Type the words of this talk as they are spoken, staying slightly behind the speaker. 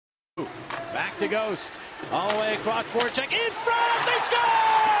Back to Ghost. All the way across forecheck. In front! They score!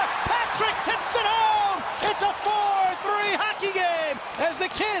 Patrick tips it home! It's a 4-3 hockey game as the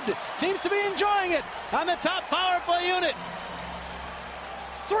kid seems to be enjoying it on the top power play unit.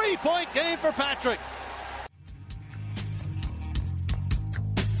 3-point game for Patrick.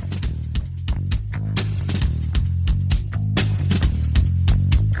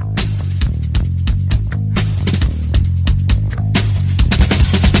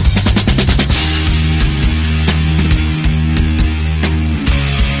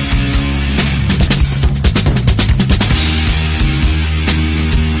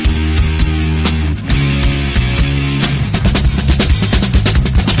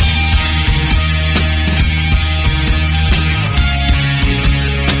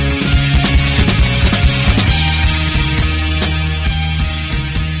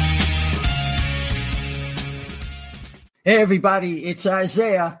 Hey everybody, it's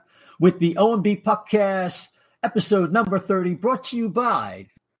Isaiah with the O&B Puckcast, episode number 30, brought to you by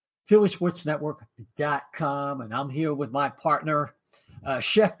FLYERS, and I'm here with my partner,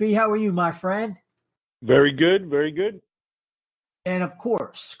 Chef B. How are you, my friend? Very good, very good. And of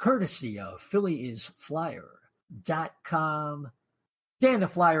course, courtesy of FLYERS.com, Dan the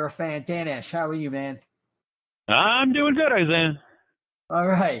Flyer fan. Dan Ash, how are you, man? I'm doing good, Isaiah. All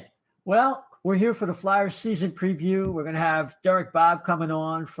right. Well, we're here for the Flyers season preview. We're going to have Derrik Bobb coming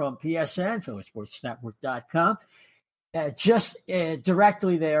on from PSN, FLYERSportsnetwork.com. Just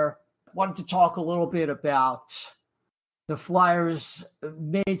directly there, wanted to talk a little bit about the Flyers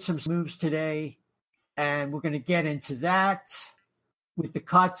made some moves today, and we're going to get into that. With the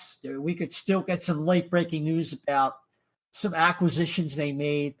cuts, we could still get some late-breaking news about some acquisitions they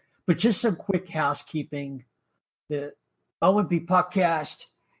made, but just some quick housekeeping. The O&B Puckcast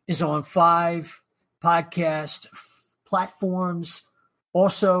is on 5 podcast platforms.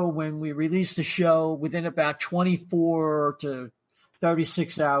 Also, when we release the show, within about 24 to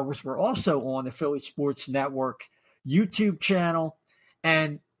 36 hours, we're also on the Philly Sports Network YouTube channel.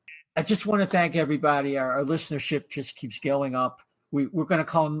 And I just want to thank everybody. Our listenership just keeps going up. We're going to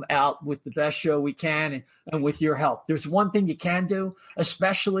come out with the best show we can and with your help. There's one thing you can do,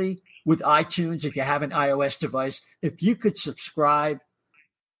 especially with iTunes, if you have an iOS device. If you could subscribe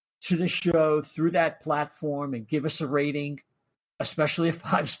to the show through that platform and give us a rating, especially a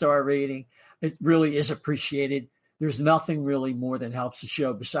 5-star rating, it really is appreciated. There's nothing really more than helps the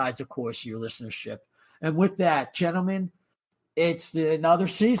show besides, of course, your listenership. And with that, gentlemen, it's another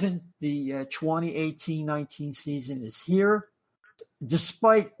season. The 2018-19 season is here.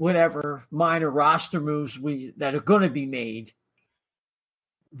 Despite whatever minor roster moves that are going to be made,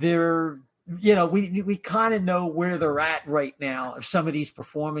 we kind of know where they're at right now. If some of these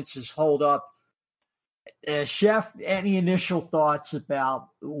performances hold up, Chef, any initial thoughts about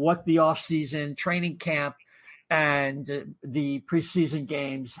what the offseason training camp and the preseason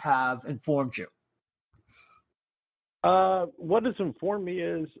games have informed you? What has informed me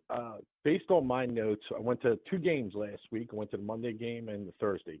is, based on my notes, I went to 2 games last week. I went to the Monday game and the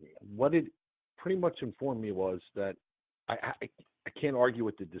Thursday game. What it pretty much informed me was that I can't argue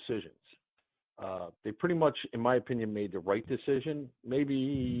with the decisions. They pretty much, in my opinion, made the right decision.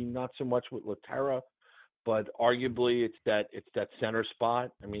 Maybe not so much with Laterra, but arguably it's that center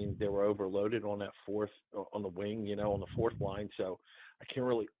spot. I mean, they were overloaded on that on the wing, on the fourth line. So I can't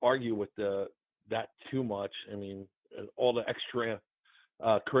really argue with that too much. I mean, all the extra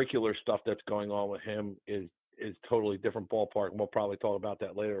curricular stuff that's going on with him is totally different ballpark, and we'll probably talk about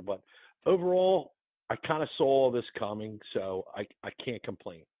that later. But overall, I kind of saw this coming, so I can't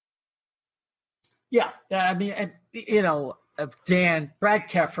complain. Yeah, I mean, Dan, Brad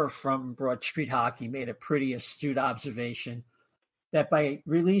Keffer from Broad Street Hockey made a pretty astute observation that by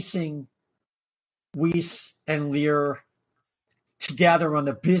releasing Weiss and Lear together on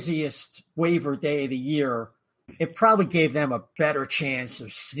the busiest waiver day of the year, it probably gave them a better chance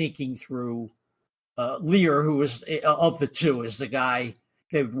of sneaking through Lear, who was, of the two, is the guy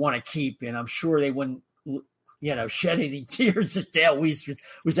they would want to keep, and I'm sure they wouldn't shed any tears that Dale Weiss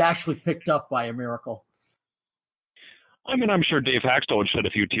was actually picked up by a miracle. I mean, I'm sure Dave Haxtell would shed a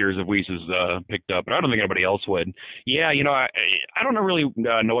few tears if Weiss is picked up, but I don't think anybody else would. Yeah, I don't really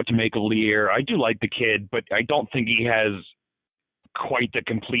know what to make of Lear. I do like the kid, but I don't think he has quite the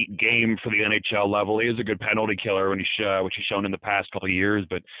complete game for the NHL level. He is a good penalty killer which he's shown in the past couple of years,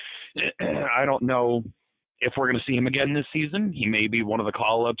 but I don't know if we're going to see him again this season. He may be one of the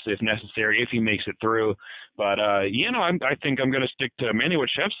call-ups if necessary, if he makes it through. But, I think I'm going to stick to mainly what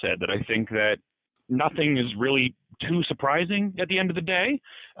Chef said, that I think that nothing has really too surprising at the end of the day.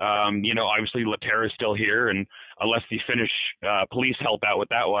 Obviously Laterra is still here, and unless the Finnish police help out with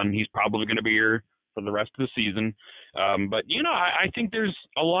that one, he's probably going to be here for the rest of the season. But I think there's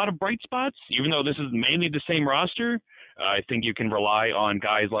a lot of bright spots, even though this is mainly the same roster. I think you can rely on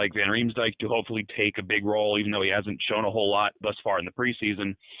guys like Van Riemsdyk to hopefully take a big role, even though he hasn't shown a whole lot thus far in the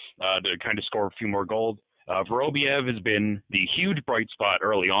preseason, to kind of score a few more goals. Vorobiev has been the huge bright spot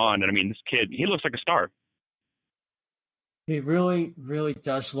early on. And I mean, this kid, he looks like a star. He really, really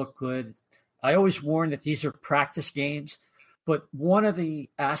does look good. I always warn that these are practice games, but one of the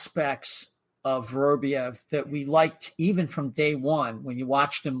aspects of Vorobiev that we liked even from day one, when you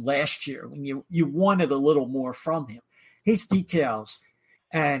watched him last year, when you wanted a little more from him, his details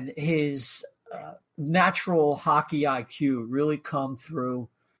and his natural hockey IQ really come through.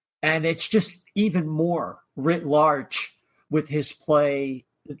 And it's just even more writ large with his play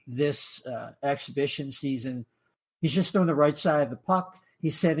this exhibition season. He's just on the right side of the puck.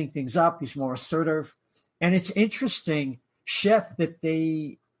 He's setting things up. He's more assertive. And it's interesting, Chef, that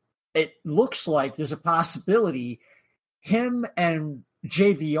it looks like there's a possibility him and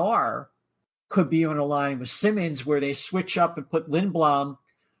JVR could be on a line with Simmons where they switch up and put Lindblom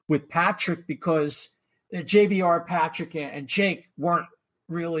with Patrick, because JVR, Patrick, and Jake weren't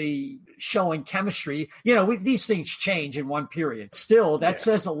really showing chemistry. These things change in one period. Still, that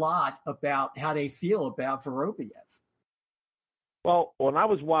says a lot about how they feel about Vorobiev. Well, when I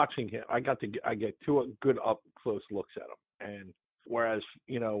was watching him, I get two good up close looks at him, and whereas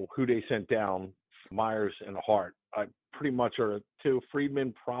who they sent down, Myers and Hart, I pretty much are two.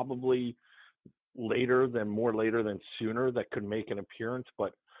 Friedman probably more later than sooner that could make an appearance,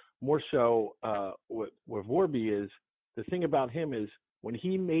 but more so with Vorby is the thing about him is when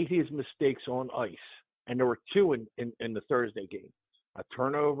he made his mistakes on ice, and there were two in the Thursday game, a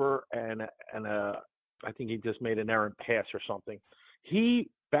turnover and I think he just made an errant pass or something. He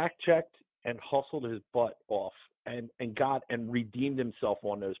back-checked and hustled his butt off and got and redeemed himself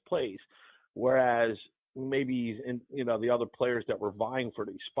on those plays. Whereas maybe the other players that were vying for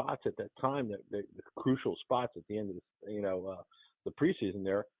these spots at that time, the crucial spots at the end of the preseason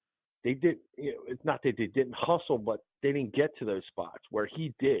there, they did. It's not that they didn't hustle, but they didn't get to those spots where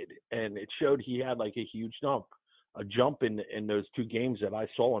he did, and it showed he had like a huge jump in those two games that I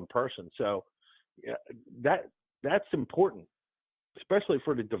saw in person. So that's important, especially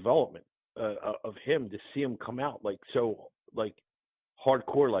for the development of him, to see him come out like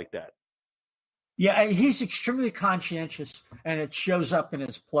hardcore like that. Yeah, he's extremely conscientious, and it shows up in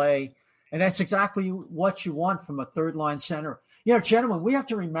his play. And that's exactly what you want from a third-line center. Gentlemen, we have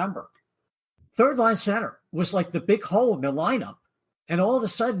to remember, third-line center was like the big hole in the lineup. And all of a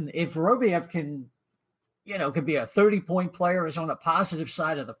sudden, if Vorobiev can be a 30-point player, is on the positive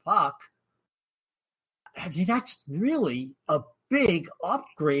side of the puck, I mean, that's really a big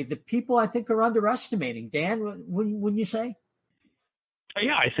upgrade that people, I think, are underestimating. Dan, wouldn't you say?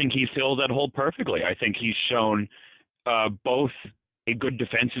 Yeah, I think he fills that hole perfectly. I think he's shown both a good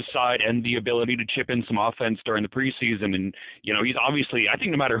defensive side and the ability to chip in some offense during the preseason. And, he's obviously, I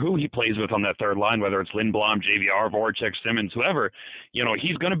think no matter who he plays with on that third line, whether it's Lindblom, JVR, Voracek, Simmons, whoever,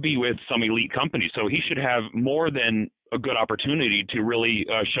 he's going to be with some elite company. So he should have more than a good opportunity to really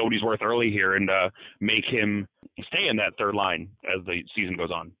show what he's worth early here and make him stay in that third line as the season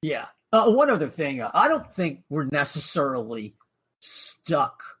goes on. Yeah. One other thing, I don't think we're necessarily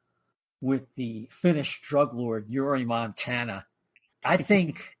stuck with the Finnish drug lord Yuri Montana. I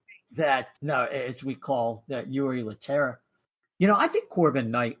think that, as we call that, Yuri Laterra, I think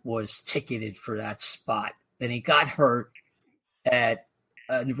Corbin Knight was ticketed for that spot, and he got hurt at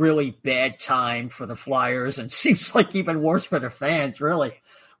a really bad time for the Flyers, and seems like even worse for the fans, really.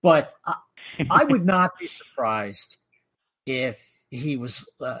 But I would not be surprised if he was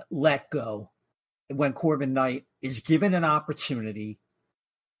let go when Corbin Knight is given an opportunity.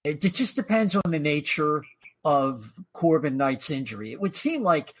 It just depends on the nature of Corbin Knight's injury. It would seem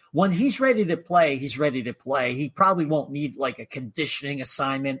like when he's ready to play, he's ready to play. He probably won't need like a conditioning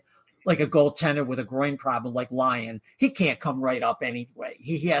assignment, like a goaltender with a groin problem like Lyon. He can't come right up anyway.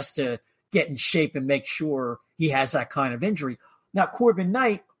 He has to get in shape and make sure he has that kind of injury. Now, Corbin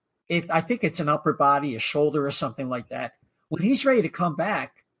Knight, if I think it's an upper body, a shoulder or something like that, when he's ready to come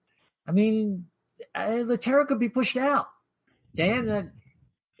back, I mean, Laterra could be pushed out. Dan?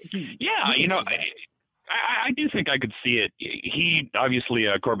 I do think I could see it. He obviously,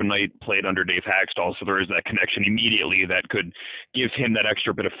 Corbin Knight played under Dave Haxtell, so there is that connection immediately that could give him that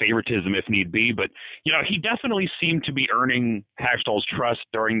extra bit of favoritism if need be. But, he definitely seemed to be earning Haxtell's trust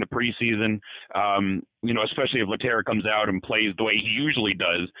during the preseason. Especially if Laterra comes out and plays the way he usually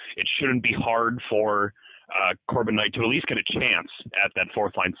does, it shouldn't be hard for Corbin Knight to at least get a chance at that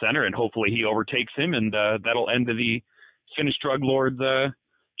fourth line center, and hopefully he overtakes him, and that'll end the Finnish drug lord's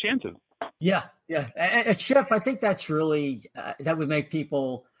chances. Yeah. And Chef, I think that's really that would make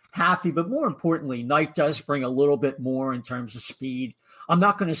people happy, but more importantly, Knight does bring a little bit more in terms of speed. I'm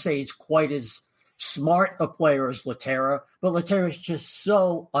not going to say he's quite as smart a player as Lehtera, but Lehtera is just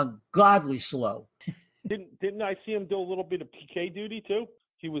so ungodly slow. Didn't I see him do a little bit of PK duty too?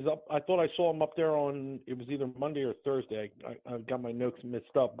 He was up. I thought I saw him up there on. It was either Monday or Thursday. I got my notes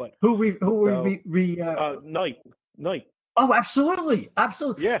mixed up. But Knight. Oh, absolutely.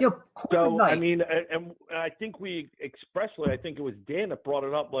 Yeah. You know, so Knight. I mean, and I think we expressly. I think it was Dan that brought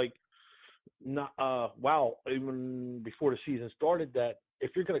it up. Like, even before the season started, that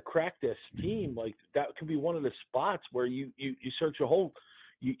if you're going to crack this team, like that could be one of the spots where you search a hole.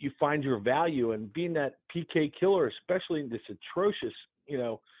 You find your value, and being that PK killer, especially in this atrocious,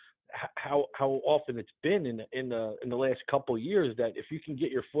 how often it's been in the last couple of years, that if you can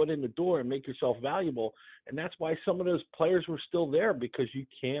get your foot in the door and make yourself valuable, and that's why some of those players were still there, because you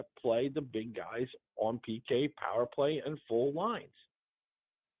can't play the big guys on PK, power play, and full lines.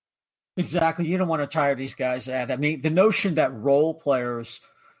 Exactly. You don't want to tire these guys out. I mean, the notion that role players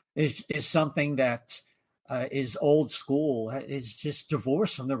is something that is old school, is just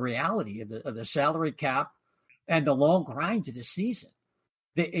divorced from the reality of the salary cap and the long grind of the season.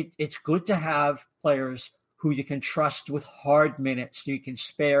 It's good to have players who you can trust with hard minutes, so you can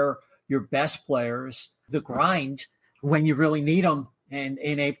spare your best players the grind when you really need them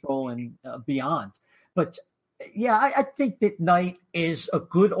in April and beyond. But yeah, I think that Knight is a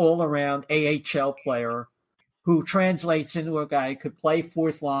good all-around AHL player who translates into a guy who could play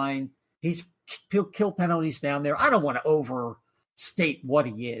fourth line. He'll kill penalties down there. I don't want to overstate what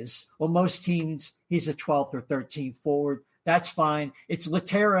he is. Well, most teams, he's a 12th or 13th forward. That's fine. It's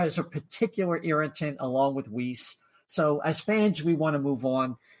Lehtera as a particular irritant along with Weiss. So as fans, we want to move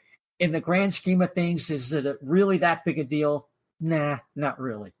on. In the grand scheme of things, is it really that big a deal? Nah, not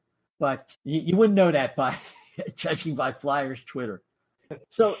really. But you wouldn't know that by judging by Flyers Twitter.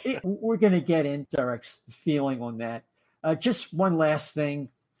 So we're going to get into Derrick's feeling on that. Just one last thing.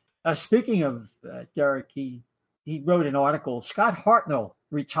 Speaking of Derrik, he wrote an article. Scott Hartnell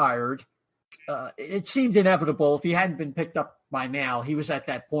retired. It seemed inevitable. If he hadn't been picked up by now, he was at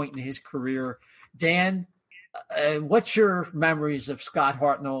that point in his career. Dan, what's your memories of Scott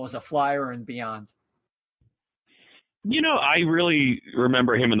Hartnell as a Flyer and beyond? I really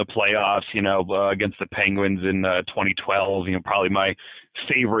remember him in the playoffs, against the Penguins in 2012. Probably my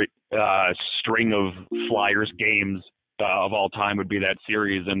favorite string of Flyers games of all time would be that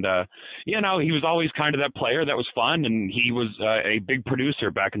series. And, he was always kind of that player that was fun, and he was a big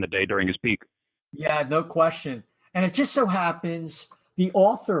producer back in the day during his peak. Yeah, no question. And it just so happens the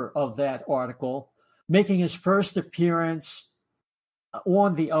author of that article, making his first appearance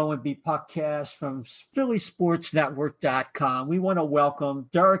on the O&B Puckcast from phillysportsnetwork.com. We want to welcome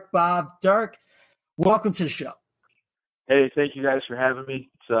Derrik Bobb. Derrik, welcome to the show. Hey, thank you guys for having me.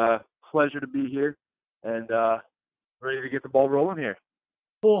 It's a pleasure to be here and ready to get the ball rolling here.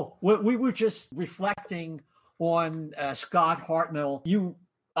 Cool. We were just reflecting on Scott Hartnell. You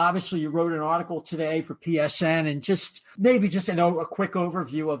wrote an article today for PSN, and just a quick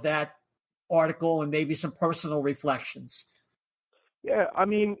overview of that article and maybe some personal reflections. Yeah, I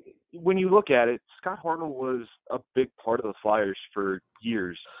mean, when you look at it, Scott Hartnell was a big part of the Flyers for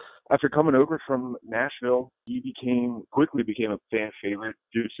years. After coming over from Nashville, he quickly became a fan favorite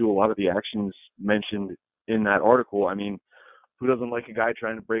due to a lot of the actions mentioned in that article. I mean, who doesn't like a guy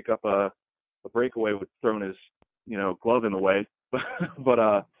trying to break up a breakaway with throwing his, glove in the way? But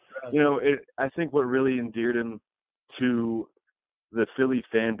I think what really endeared him to the Philly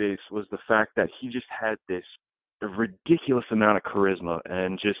fan base was the fact that he just had this ridiculous amount of charisma,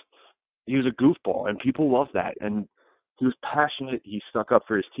 and he was a goofball, and people loved that. And he was passionate. He stuck up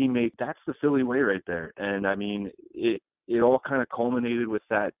for his teammate. That's the Philly way right there. And I mean, it all kind of culminated with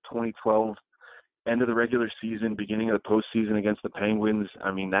that 2012 end of the regular season, beginning of the postseason against the Penguins.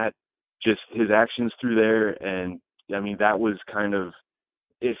 I mean, that just his actions through there. And I mean, that was kind of,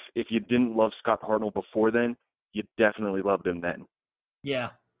 if you didn't love Scott Hartnell before then, you definitely loved him then. Yeah.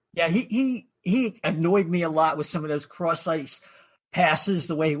 He annoyed me a lot with some of those cross-ice passes,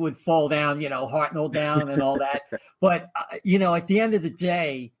 the way he would fall down, Hartnell down and all that. But, at the end of the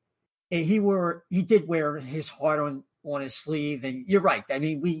day, he did wear his heart on his sleeve. And you're right. I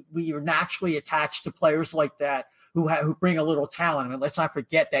mean, we are naturally attached to players like that who bring a little talent. I mean, let's not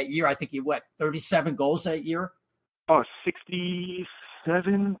forget that year. I think he 37 goals that year?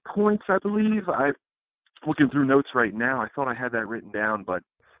 67 points, I believe. I'm looking through notes right now. I thought I had that written down, but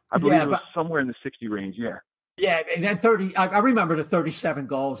I believe Yeah, it was but somewhere in the 60 range. Yeah. yeah, and then 30. I remember the 37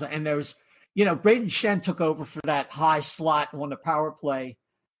 goals, and there was, Braden Shen took over for that high slot on the power play,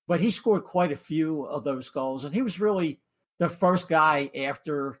 but he scored quite a few of those goals, and he was really the first guy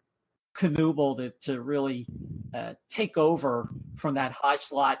after Knuble to really take over from that high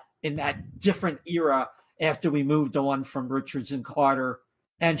slot in that different era after we moved on from Richards and Carter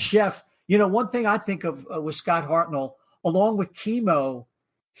and Chef. One thing I think of with Scott Hartnell, along with Timo,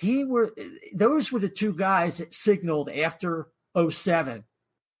 those were the two guys that signaled after '07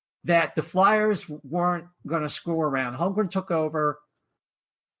 that the Flyers weren't going to screw around. Holmgren took over,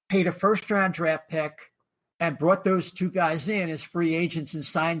 paid a first-round draft pick, and brought those two guys in as free agents and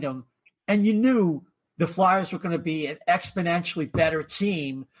signed them. And you knew the Flyers were going to be an exponentially better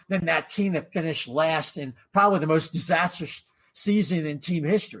team than that team that finished last in probably the most disastrous season in team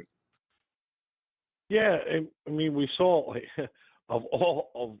history. Yeah, I mean, we saw of all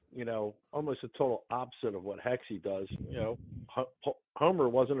of almost a total opposite of what Hexie does. Homer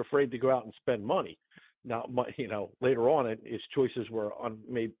wasn't afraid to go out and spend money. Now, later on, his choices were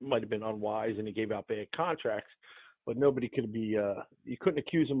might have been unwise, and he gave out bad contracts. But nobody could be. You couldn't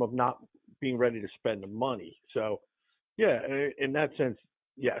accuse him of not being ready to spend the money. So, yeah, in that sense,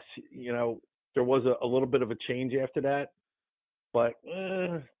 yes, there was a little bit of a change after that. But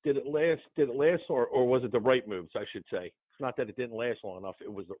did it last? Or was it the right moves? I should say. It's not that it didn't last long enough.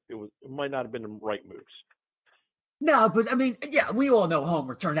 It might not have been the right moves. No, but I mean, yeah, we all know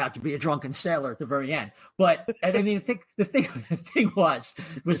Homer turned out to be a drunken sailor at the very end. But I mean, the thing was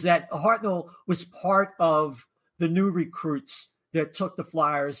that Hartnell was part of the new recruits that took the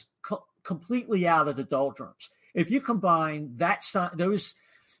Flyers completely out of the doldrums. If you combine those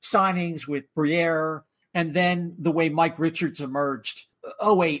signings with Briere, and then the way Mike Richards emerged,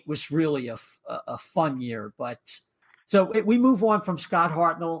 '08 was really a fun year. But so we move on from Scott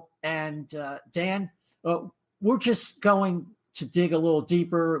Hartnell and Dan. We're just going to dig a little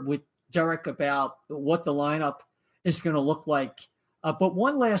deeper with Derrik about what the lineup is going to look like. But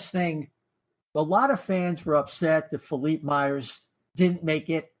one last thing, a lot of fans were upset that Philippe Myers didn't make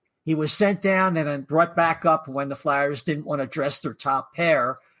it. He was sent down and then brought back up when the Flyers didn't want to dress their top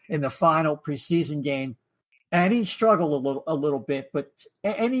pair in the final preseason game. And he struggled a little bit. But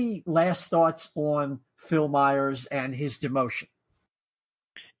any last thoughts on Phil Myers and his demotion?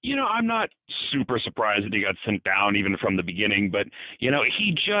 I'm not super surprised that he got sent down even from the beginning, but,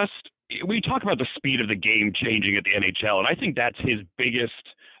 we talk about the speed of the game changing at the NHL, and I think that's his biggest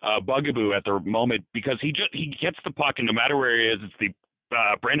bugaboo at the moment, because he gets the puck, and no matter where he is, it's the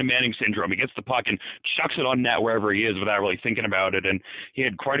Brandon Manning syndrome. He gets the puck and chucks it on net wherever he is without really thinking about it, and he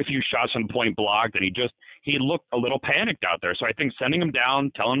had quite a few shots on point blocked, and he looked a little panicked out there. So I think sending him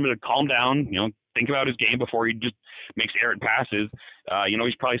down, telling him to calm down, think about his game before he just makes errant passes.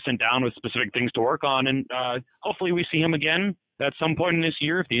 He's probably sent down with specific things to work on, and hopefully we see him again at some point in this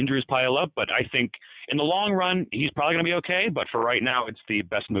year if the injuries pile up. But I think in the long run, he's probably going to be okay. But for right now, it's the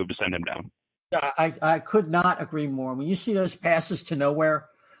best move to send him down. I could not agree more. When you see those passes to nowhere,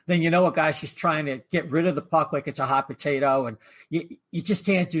 then you know a guy's just trying to get rid of the puck like it's a hot potato, and you just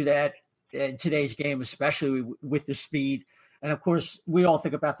can't do that in today's game, especially with the speed. And, of course, we all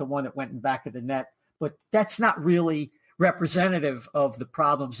think about the one that went in back of the net, but that's not really representative of the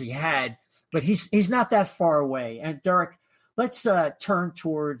problems he had. But he's not that far away. And, Derrik, let's turn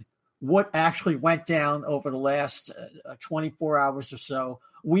toward what actually went down over the last 24 hours or so.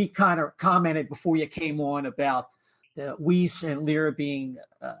 We kind of commented before you came on about Weiss and Lear being,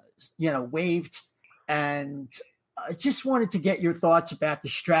 waived. And I just wanted to get your thoughts about the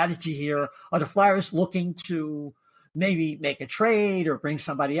strategy here. Are the Flyers looking to maybe make a trade or bring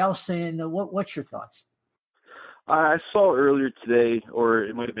somebody else in? What's your thoughts? I saw earlier today, or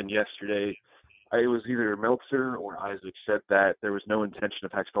it might have been yesterday, it was either Meltzer or Isaac said that there was no intention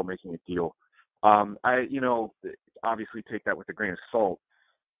of Hextall making a deal. I obviously take that with a grain of salt.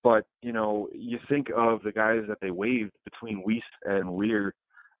 But, you think of the guys that they waived between Weiss and Lear.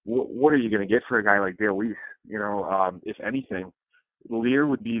 What are you going to get for a guy like Dale Weiss? If anything, Lear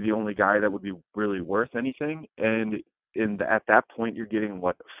would be the only guy that would be really worth anything. And at that point, you're getting,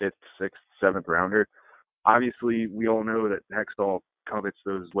 a fifth, sixth, seventh rounder. Obviously, we all know that Hextall covets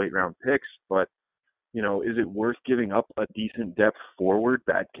those late-round picks. But, is it worth giving up a decent depth forward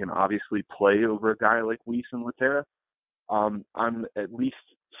that can obviously play over a guy like Weiss and Laterra? I'm at least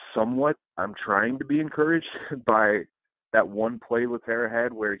somewhat, I'm trying to be encouraged by that one play Laterra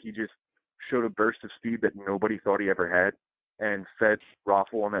had where he just showed a burst of speed that nobody thought he ever had and fed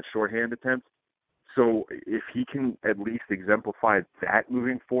Raffle on that shorthand attempt. So if he can at least exemplify that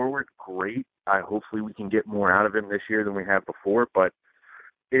moving forward, great. Hopefully we can get more out of him this year than we have before. But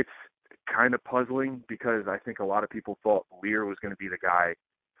it's kind of puzzling because I think a lot of people thought Lear was going to be the guy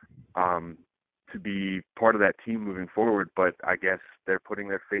to be part of that team moving forward, but I guess they're putting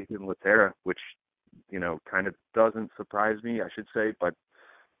their faith in Laterra, which, kind of doesn't surprise me, I should say, but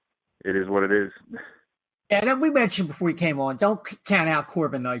it is what it is. And then we mentioned before we came on, don't count out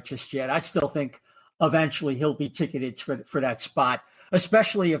Corbin Knight just yet. I still think eventually he'll be ticketed for that spot,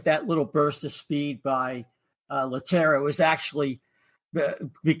 especially if that little burst of speed by Laterra was actually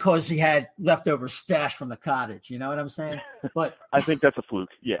because he had leftover stash from the cottage. You know what I'm saying? But I think that's a fluke.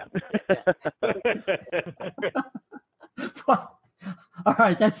 Yeah. All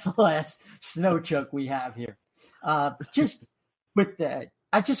right, that's the last snow chunk we have here. Just with that,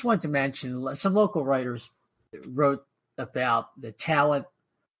 I just want to mention some local writers wrote about the talent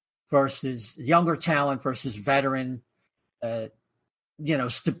versus younger talent versus veteran,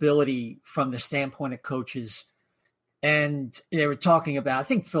 stability from the standpoint of coaches. And they were talking about, I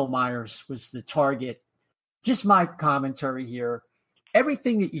think Phil Myers was the target. Just my commentary here.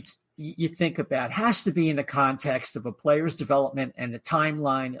 Everything that you think about has to be in the context of a player's development and the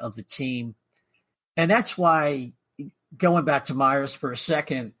timeline of the team. And that's why, going back to Myers for a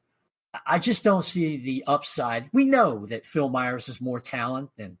second, I just don't see the upside. We know that Phil Myers is more talent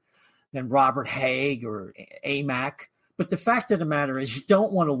than Robert Haig or Amac. But the fact of the matter is you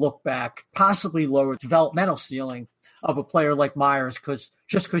don't want to look back, possibly lower developmental ceiling of a player like Myers because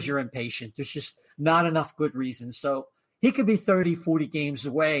you're impatient. There's just not enough good reasons. So he could be 30, 40 games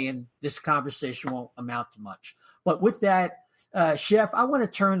away, and this conversation won't amount to much. But with that, Chef, I want to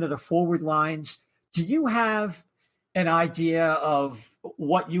turn to the forward lines. Do you have an idea of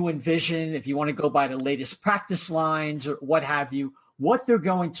what you envision, if you want to go by the latest practice lines or what have you, what they're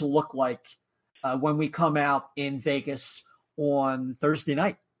going to look like when we come out in Vegas on Thursday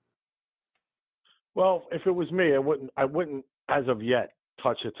night? Well, if it was me, I wouldn't as of yet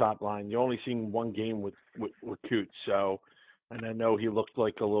touch the top line. You only seen one game with Coots, so, and I know he looked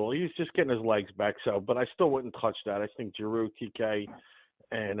like he's just getting his legs back, so, but I still wouldn't touch that. I think Giroux, TK,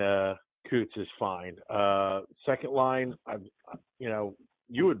 and Coots is fine. Second line,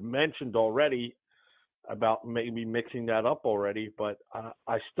 you had mentioned already about maybe mixing that up already, but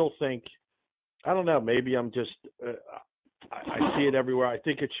I still think, I don't know, maybe I'm just, I see it everywhere. I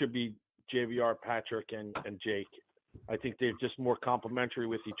think it should be JVR, Patrick, and Jake. I think they're just more complementary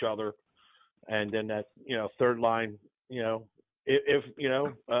with each other. And then that, third line, if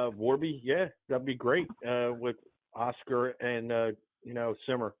Warby, yeah, that'd be great with Oscar and,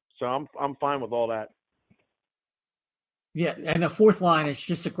 Simmer. So I'm fine with all that. Yeah, and the fourth line is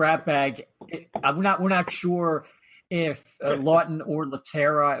just a grab bag. We're not sure if Lawton or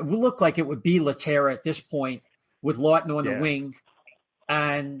Laterra. It would look like it would be Laterra at this point with Lawton on the wing,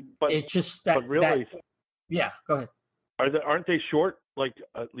 and it's just that. But really, go ahead. Aren't they short like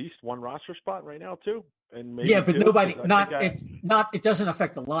at least one roster spot right now too? And maybe but two, nobody. It doesn't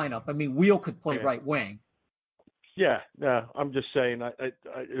affect the lineup. I mean, Wheel could play right wing. Yeah, no, I'm just saying.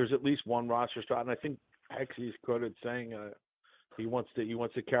 There's at least one roster spot, and I think Hexy's quoted saying he wants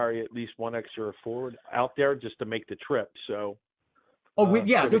to carry at least one extra forward out there just to make the trip. So.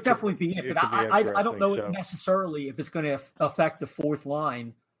 There'll definitely be it, but I don't know necessarily if it's going to affect the fourth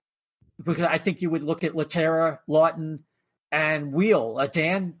line, because I think you would look at Laterra, Lawton, and Wheel.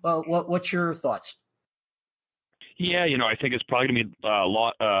 Dan, what's your thoughts? Yeah, I think it's probably going to be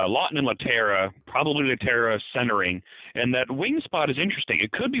Lawton and Laterra, probably Laterra centering. And that wing spot is interesting.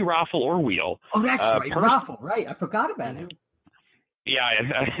 It could be Raffle or Wheel. Oh, that's right. Raffle, right. I forgot about him. Yeah,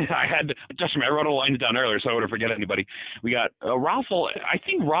 I had I wrote all the lines down earlier, so I wouldn't forget anybody. We got Raffle. I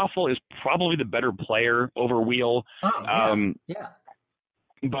think Raffle is probably the better player over Wheel. Oh, yeah.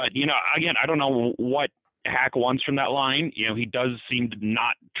 But, again, I don't know what Hack wants from that line. He does seem to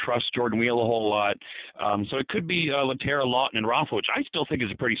not trust Jordan Wheel a whole lot. So it could be Laterra, Lawton, and Raffle, which I still think is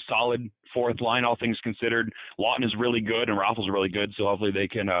a pretty solid fourth line, all things considered. Lawton is really good, and Raffle's really good, so hopefully they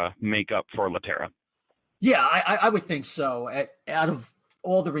can make up for Laterra. Yeah, I would think so. Out of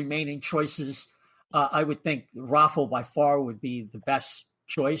all the remaining choices, I would think Raffle by far would be the best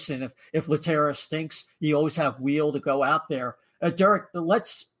choice. And if Laterra stinks, you always have Wheel to go out there. Derrik,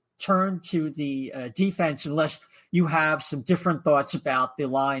 let's turn to the defense, unless you have some different thoughts about the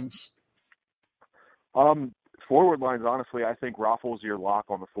lines. Forward lines, honestly, I think Raffle's your lock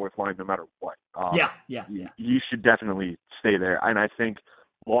on the fourth line no matter what. Yeah. You should definitely stay there. And I think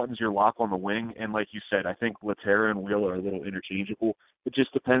Lawton's your lock on the wing, and like you said, I think Laterra and Wheel are a little interchangeable. It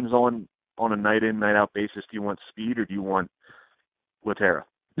just depends on a night in, night out basis. Do you want speed or do you want Laterra?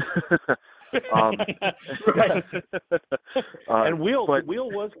 And Wheel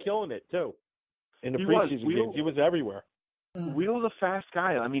was killing it too in the preseason games. He was everywhere. Wheel's a fast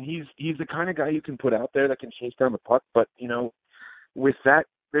guy. I mean, he's the kind of guy you can put out there that can chase down the puck. But, with that,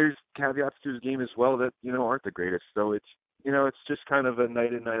 there's caveats to his game as well that, aren't the greatest. So it's just kind of a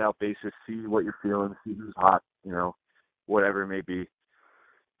night in, night out basis. See what you're feeling, see who's hot, whatever it may be.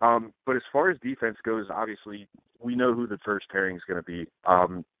 But as far as defense goes, obviously, we know who the first pairing is going to be.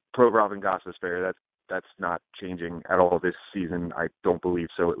 Provorov and Gostisbehere, that's not changing at all this season. I don't believe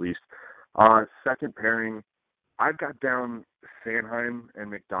so, at least. Second pairing, I've got down Sanheim and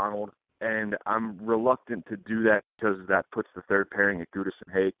McDonald, and I'm reluctant to do that because that puts the third pairing at Gudas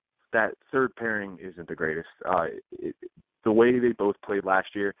and Haig. That third pairing isn't the greatest. The way they both played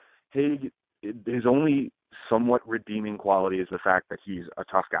last year, Haig, his only somewhat redeeming quality is the fact that he's a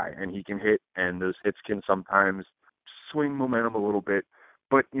tough guy, and he can hit, and those hits can sometimes swing momentum a little bit.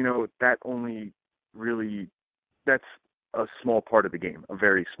 But, that only really, that's a small part of the game, a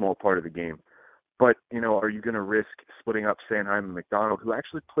very small part of the game. But, are you going to risk splitting up Sanheim and McDonald, who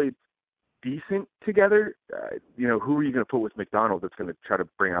actually played decent together? Who are you going to put with McDonald that's going to try to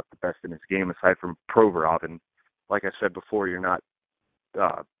bring out the best in his game aside from Provorov? And like I said before, you're not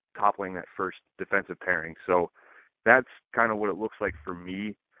toppling that first defensive pairing. So that's kind of what it looks like for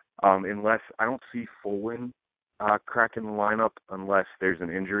me, unless I don't see Folin cracking the lineup unless there's an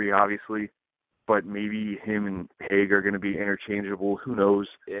injury, obviously. But maybe him and Haig are going to be interchangeable. Who knows?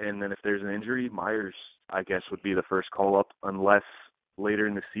 And then if there's an injury, Myers, I guess, would be the first call-up, unless later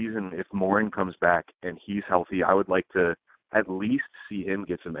in the season, if Morin comes back and he's healthy, I would like to at least see him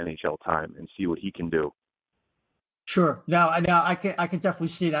get some NHL time and see what he can do. Sure. Now I can definitely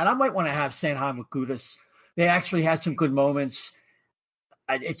see that. I might want to have Sanheim with Gudas. They actually had some good moments.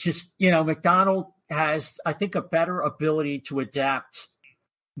 It's just, McDonald has, I think, a better ability to adapt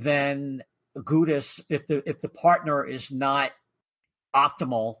than Gudas if the partner is not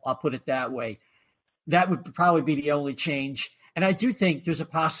optimal. I'll put it that way. That would probably be the only change. And I do think there's a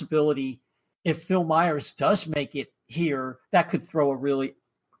possibility if Phil Myers does make it here, that could throw a really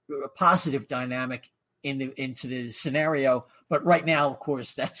positive dynamic into the scenario. But right now, of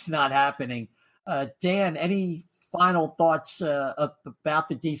course, that's not happening. Dan, any final thoughts about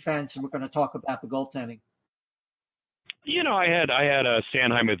the defense? And we're going to talk about the goaltending. I had a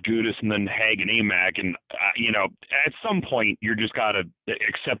Sanheim with Gudas and then Haig and Amac, and at some point you just got to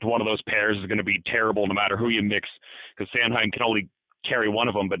accept one of those pairs is going to be terrible no matter who you mix, because Sanheim can only carry one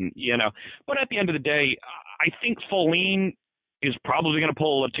of them. But at the end of the day, I think Folin is probably going to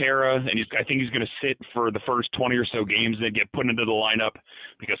pull Laterra, and I think he's going to sit for the first 20 or so games and get put into the lineup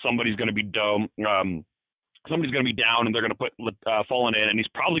because somebody's going to be somebody's going to be down, and they're going to put Folin in, and he's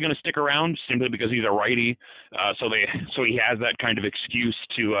probably going to stick around simply because he's a righty. So he has that kind of excuse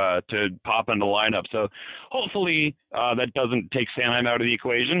to pop in the lineup. So hopefully that doesn't take Sanheim out of the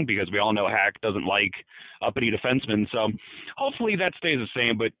equation, because we all know Hack doesn't like uppity defensemen. So hopefully that stays the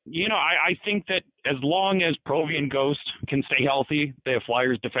same. But I think that as long as Provy and Ghost can stay healthy, the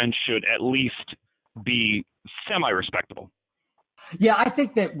Flyers defense should at least be semi-respectable. Yeah, I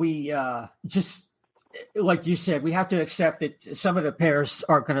think that we just, like you said, we have to accept that some of the pairs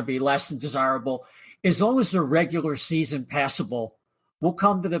are going to be less than desirable. As long as they're regular season passable, we'll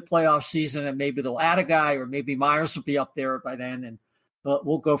come to the playoff season and maybe they'll add a guy, or maybe Myers will be up there by then, and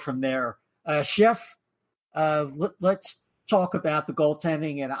we'll go from there. Chef, let's talk about the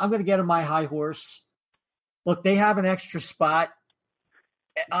goaltending, and I'm going to get on my high horse. Look, they have an extra spot.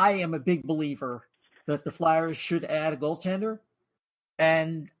 I am a big believer that the Flyers should add a goaltender,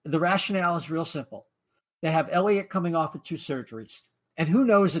 and the rationale is real simple. They have Elliott coming off of 2 surgeries. And who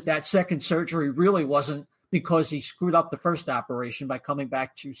knows if that second surgery really wasn't because he screwed up the first operation by coming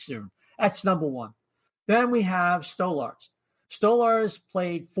back too soon. That's number one. Then we have Stolarz. Stolarz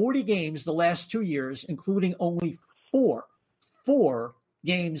played 40 games the last 2 years, including only four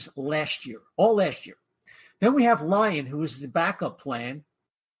games last year, all last year. Then we have Lyon, who is the backup plan,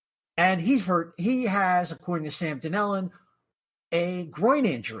 and he's hurt. He has, according to Sam Dinellan, a groin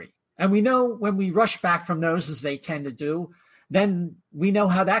injury. And we know when we rush back from those, as they tend to do, then we know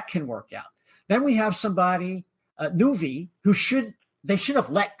how that can work out. Then we have somebody, Nuvi, who they should have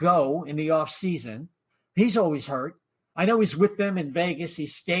let go in the offseason. He's always hurt. I know he's with them in Vegas.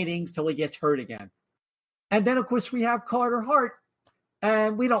 He's skating till he gets hurt again. And then, of course, we have Carter Hart,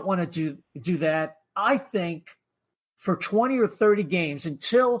 and we don't want to do that. I think for 20 or 30 games,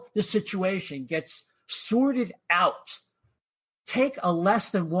 until the situation gets sorted out, take a less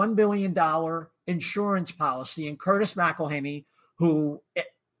than $1 billion insurance policy, and Curtis McElhinney, who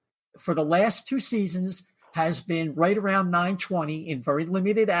for the last 2 seasons has been right around .920 in very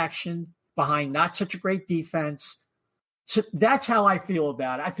limited action behind not such a great defense. So that's how I feel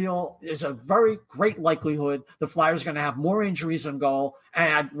about it. I feel there's a very great likelihood the Flyers are going to have more injuries in goal,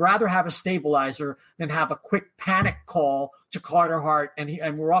 and I'd rather have a stabilizer than have a quick panic call to Carter Hart,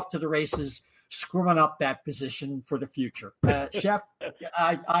 and we're off to the races, screwing up that position for the future. Chef,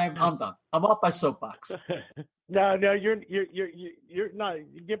 I'm done. I'm off my soapbox. No, you're not.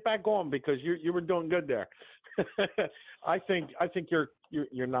 Get back on because you were doing good there. I think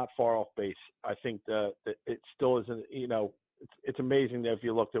you're not far off base. I think that it still isn't. You know, it's amazing that if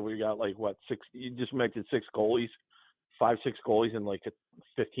you looked at, we got like what, six? You just mentioned six goalies in like a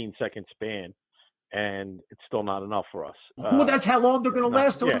 15-second span, and it's still not enough for us. Well, that's how long they're going to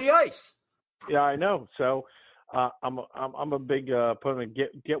last on the ice. Yeah, I know. So I'm a big opponent.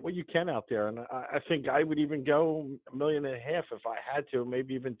 Get what you can out there, and I think I would even go $1.5 million if I had to,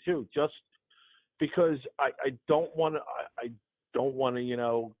 maybe even $2 million, just because I don't want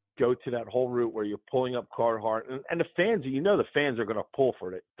to go to that whole route where you're pulling up Carter Hart and the fans. The fans are going to pull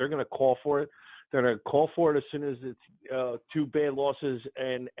for it. They're going to call for it. They're going to call for it as soon as it's 2 bad losses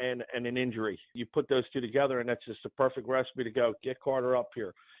and an injury. You put those two together, and that's just a perfect recipe to go get Carter up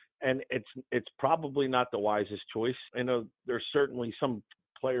here. And it's probably not the wisest choice. I know there's certainly some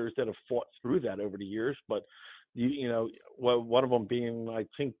players that have fought through that over the years, but one of them being, I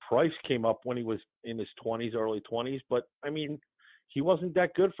think Price came up when he was in his 20s, early 20s. But I mean, he wasn't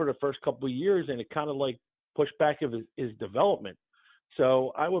that good for the first couple of years, and it kind of like pushed back of his development.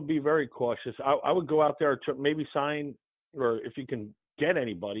 So I would be very cautious. I would go out there to maybe sign, or if you can get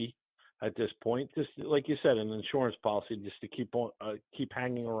anybody at this point, just like you said, an insurance policy just to keep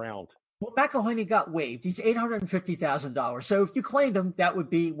hanging around. Well, McElhinney got waived. He's $850,000. So if you claimed him, that would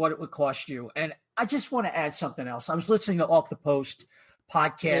be what it would cost you. And I just want to add something else. I was listening to Off the Post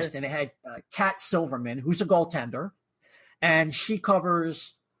podcast, and it had Kat Silverman, who's a goaltender, and she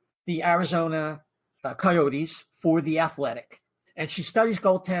covers the Arizona Coyotes for The Athletic. And she studies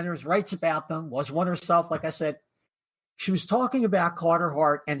goaltenders, writes about them, was one herself, like I said. She was talking about Carter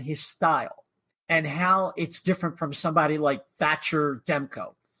Hart and his style and how it's different from somebody like Thatcher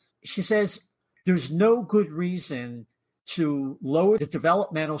Demko. She says there's no good reason to lower the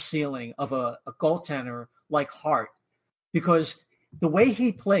developmental ceiling of a goaltender like Hart, because the way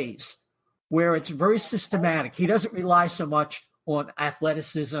he plays, where it's very systematic, he doesn't rely so much on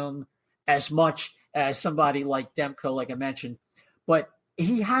athleticism as much as somebody like Demko, like I mentioned, but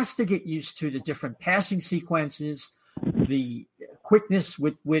he has to get used to the different passing sequences, the quickness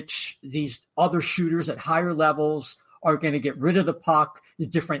with which these other shooters at higher levels are going to get rid of the puck, the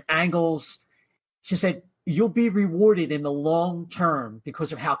different angles. She said, you'll be rewarded in the long term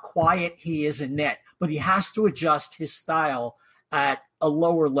because of how quiet he is in net, but he has to adjust his style at a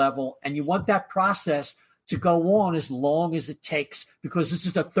lower level. And you want that process to go on as long as it takes, because this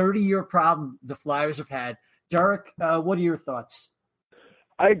is a 30-year problem the Flyers have had. Derrik, what are your thoughts?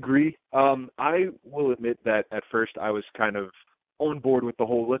 I agree. I will admit that at first I was kind of on board with the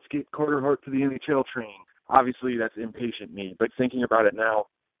whole let's get Carter Hart to the NHL train. Obviously, that's impatient me, but thinking about it now,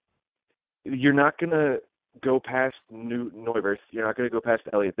 you're not going to go past Neuwirth. You're not going to go past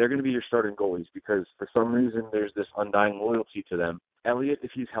Elliott. They're going to be your starting goalies because for some reason there's this undying loyalty to them. Elliott,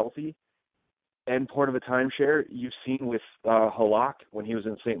 if he's healthy and part of a timeshare, you've seen with Halak when he was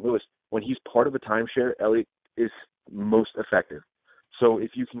in St. Louis, when he's part of a timeshare, Elliott is most effective. So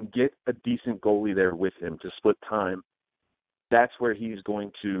if you can get a decent goalie there with him to split time, that's where he's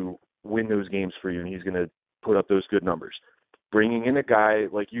going to win those games for you, and he's going to put up those good numbers. Bringing in a guy,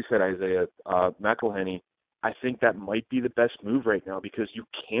 like you said, Isaiah, McElhinney, I think that might be the best move right now because you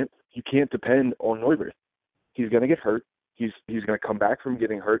can't depend on Neuwirth. He's going to get hurt. He's going to come back from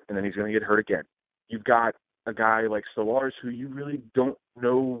getting hurt, and then he's going to get hurt again. You've got a guy like FLYERS who you really don't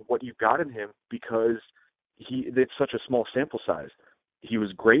know what you've got in him because it's such a small sample size. He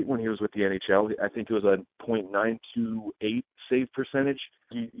was great when he was with the NHL. I think it was a .928 save percentage.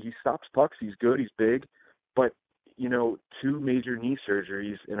 He stops pucks. He's good. He's big. But, 2 major knee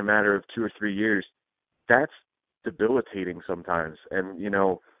surgeries in a matter of 2 or 3 years, that's debilitating sometimes. And,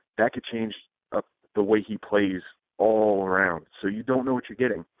 that could change up the way he plays all around. So you don't know what you're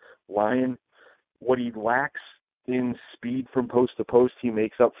getting. Lyon, what he lacks in speed from post to post, he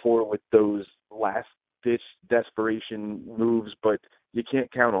makes up for with those last-ditch desperation moves, but you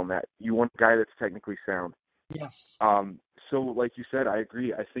can't count on that. You want a guy that's technically sound. Yes. So like you said, I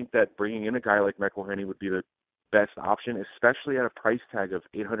agree. I think that bringing in a guy like McElhinney would be the best option, especially at a price tag of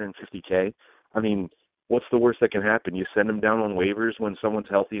 $850K. I mean, what's the worst that can happen? You send him down on waivers when someone's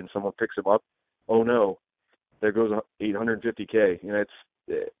healthy and someone picks him up. Oh no, there goes $850K.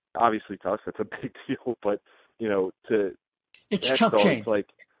 It's obviously tough. That's a big deal, but it's chump change.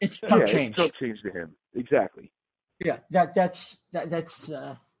 It's chump change. It's chump change to him. Exactly. Yeah, that's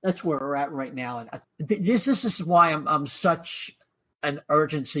where we're at right now, and this is why I'm such an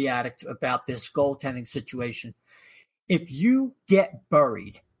urgency addict about this goaltending situation. If you get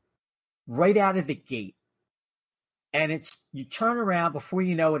buried right out of the gate, and you turn around before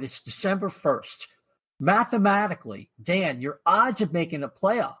you know it, it's December 1st. Mathematically, Dan, your odds of making the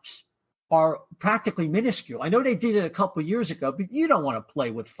playoffs are practically minuscule. I know they did it a couple of years ago, but you don't want to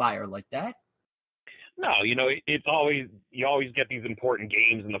play with fire like that. No, it's always, you always get these important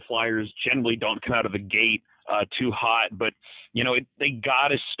games, and the Flyers generally don't come out of the gate too hot. But, they got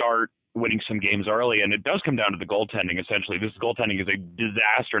to start winning some games early, and it does come down to the goaltending, essentially. This goaltending is a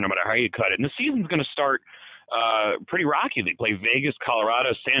disaster no matter how you cut it. And the season's going to start pretty rocky. They play Vegas, Colorado,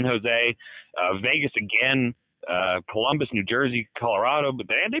 San Jose, Vegas again, Columbus, New Jersey, Colorado. But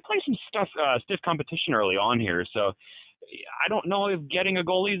they play some stiff competition early on here. So I don't know if getting a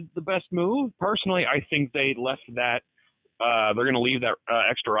goalie is the best move. Personally, I think they left that. They're going to leave that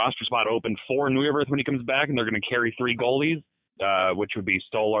extra roster spot open for Neuwirth when he comes back, and they're going to carry 3 goalies, which would be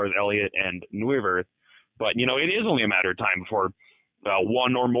Stolarz, Elliott, and Neuwirth. But, it is only a matter of time before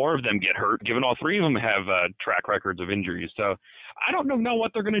one or more of them get hurt, given all 3 of them have track records of injuries. So I don't know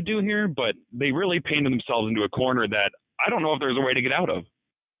what they're going to do here, but they really painted themselves into a corner that I don't know if there's a way to get out of.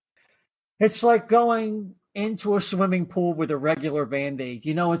 It's like going into a swimming pool with a regular Band-Aid.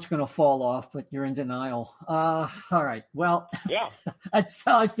 You know it's going to fall off, but you're in denial. All right. Well, yeah, that's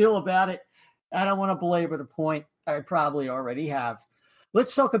how I feel about it. I don't want to belabor the point. I probably already have.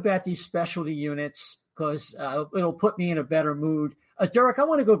 Let's talk about these specialty units because it'll put me in a better mood. Derrik, I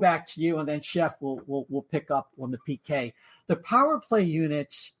want to go back to you, and then Chef will pick up on the PK. The power play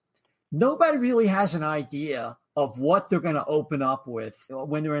units, nobody really has an idea of what they're going to open up with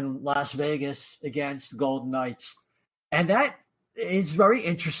when they're in Las Vegas against the Golden Knights. And that is very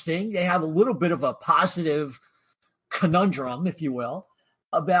interesting. They have a little bit of a positive conundrum, if you will,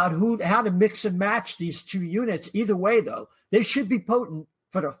 about how to mix and match these 2 units. Either way, though, they should be potent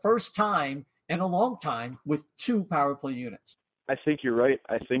for the first time in a long time with 2 power play units. I think you're right.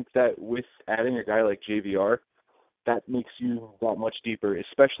 I think that with adding a guy like JVR, that makes you that much deeper,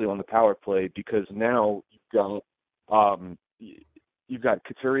 especially on the power play, because now you've got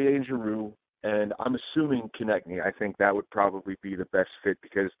Couturier and Giroux, and I'm assuming Konechny. I think that would probably be the best fit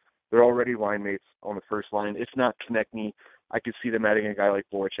because they're already line mates on the first line. If not Konechny, I could see them adding a guy like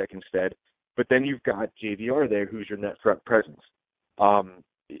Voracek instead. But then you've got JVR there, who's your net front presence.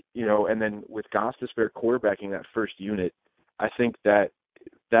 And then with Gostisbehere quarterbacking that first unit, I think that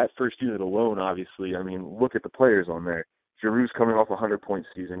first unit alone, obviously, I mean, look at the players on there. Giroux's coming off a 100-point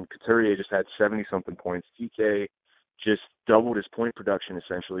season. Couturier just had 70-something points. TK just doubled his point production,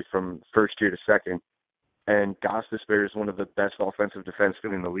 essentially, from first year to second. And Gostisbehere is one of the best offensive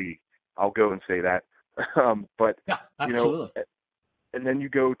defensemen in the league. I'll go and say that. Yeah, absolutely. And then you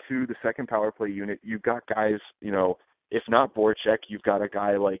go to the second power play unit. You've got guys, if not Voracek, you've got a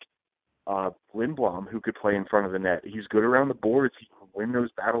guy like Lindblom who could play in front of the net. He's good around the boards. He can win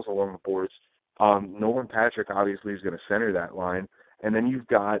those battles along the boards. Nolan Patrick obviously is going to center that line. And then you've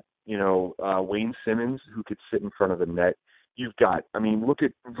got, Wayne Simmons who could sit in front of the net. You've got, look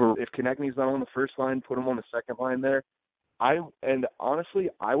at, if Konechny's not on the first line, put him on the second line there. Honestly,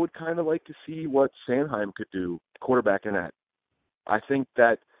 I would kind of like to see what Sanheim could do quarterbacking that. I think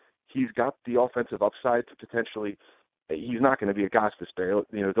that he's got the offensive upside to potentially. He's not going to be a Gostisbehere,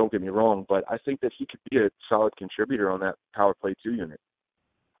 don't get me wrong, but I think that he could be a solid contributor on that power play 2 unit.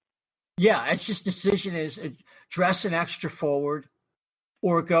 Yeah, it's just decision is dress an extra forward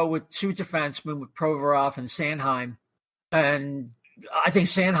or go with 2 defensemen with Provorov and Sanheim. And I think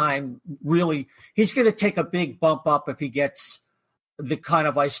Sanheim really, he's going to take a big bump up if he gets the kind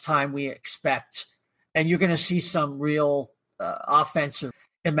of ice time we expect. And you're going to see some real offensive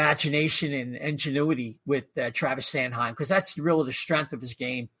imagination and ingenuity with Travis Sanheim, because that's really the strength of his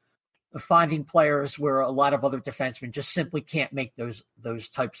game, finding players where a lot of other defensemen just simply can't make those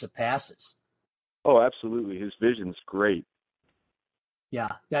types of passes. Oh, absolutely. His vision's great.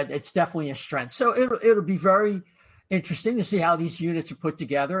 Yeah, it's definitely a strength. So it'll be very interesting to see how these units are put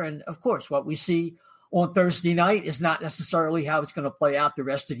together. And, of course, what we see on Thursday night is not necessarily how it's going to play out the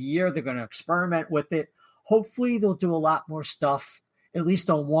rest of the year. They're going to experiment with it. Hopefully they'll do a lot more stuff, at least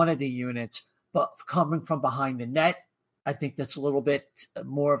on one of the units, but coming from behind the net. I think that's a little bit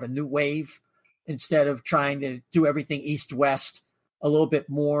more of a new wave instead of trying to do everything east-west, a little bit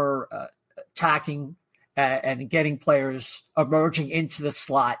more attacking and getting players emerging into the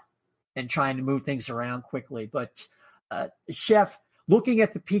slot and trying to move things around quickly. But, Chef, looking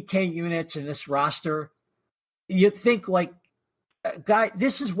at the PK units in this roster, you think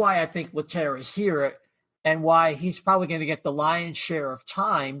this is why I think Leterre is here. and why he's probably going to get the lion's share of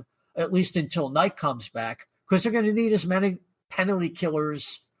time, at least until Knight comes back, because they're going to need as many penalty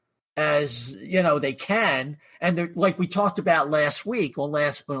killers as they can. And they're, like we talked about last week on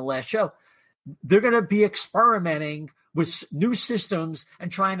the last show, they're going to be experimenting with new systems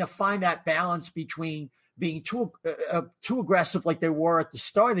and trying to find that balance between being too aggressive like they were at the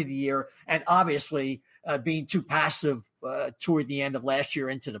start of the year and obviously being too passive toward the end of last year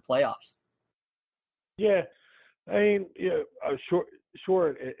into the playoffs. Yeah, I mean,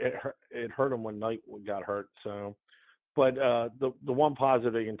 sure, it hurt him when Knight got hurt. So, but the one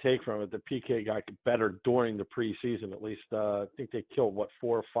positive they can take from it, the PK got better during the preseason. At least I think they killed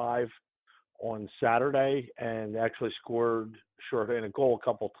 4 or 5 on Saturday, and actually scored short-handed a goal a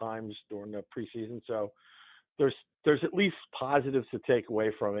couple times during the preseason. So there's at least positives to take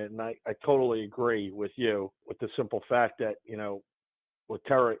away from it, and I totally agree with you with the simple fact that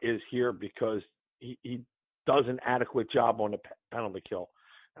Laterra is here because he does an adequate job on the penalty kill.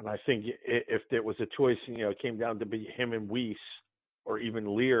 And I think if there was a choice, it came down to be him and Weiss or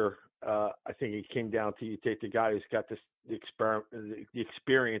even Lear, I think it came down to you take the guy who's got the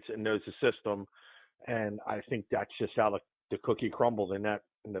experience and knows the system. And I think that's just how the cookie crumbled in that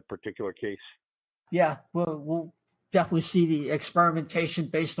particular case. Yeah, we'll definitely see the experimentation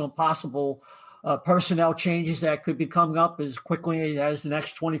based on possible personnel changes that could be coming up as quickly as the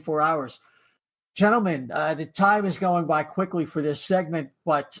next 24 hours. Gentlemen, the time is going by quickly for this segment,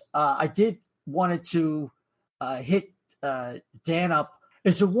 but I did wanted to hit Dan up.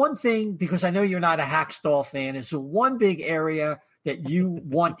 Is there one thing, because I know you're not a Hackstall fan, is there one big area that you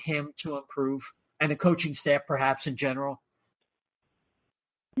want him to improve, and the coaching staff perhaps in general?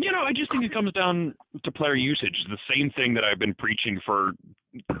 I just think it comes down to player usage. The same thing that I've been preaching for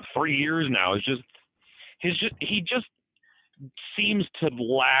 3 years now is he just seems to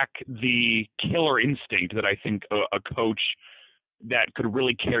lack the killer instinct that I think a coach that could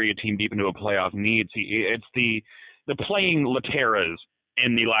really carry a team deep into a playoff needs. It's the playing Laterras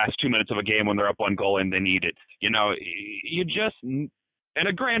in the last 2 minutes of a game when they're up 1 goal and they need it.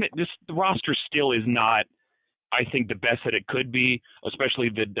 Granted, the roster still is not, I think, the best that it could be, especially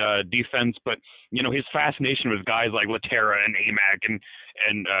the defense. But his fascination with guys like Laterra and Amac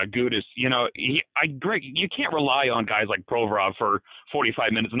and Gudis. Greg, you can't rely on guys like Provorov for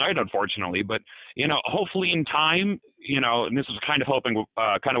 45 minutes a night, unfortunately. But hopefully in time, and this is kind of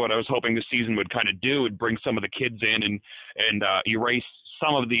what I was hoping this season would kind of do, would bring some of the kids in and erase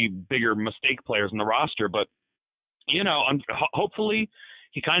some of the bigger mistake players in the roster. But hopefully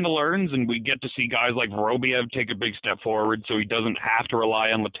he kind of learns, and we get to see guys like Vorobiev take a big step forward so he doesn't have to rely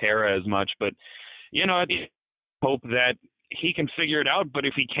on Laterra as much. But, I hope that he can figure it out. But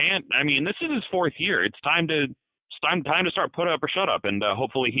if he can't, I mean, this is his 4th year. It's time to start put up or shut up, and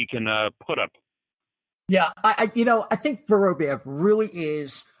hopefully he can put up. Yeah, I think Vorobiev really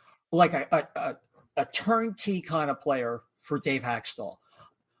is like a turnkey kind of player for Dave Hackstall.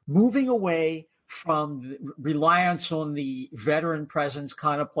 Moving away from the reliance on the veteran presence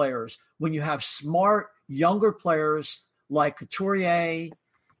kind of players, when you have smart, younger players like Couturier,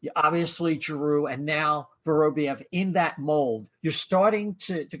 obviously Giroux, and now Vorobiev in that mold, they're going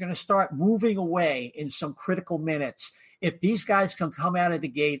to start moving away in some critical minutes. If these guys can come out of the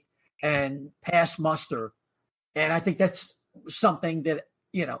gate and pass muster, and I think that's something that,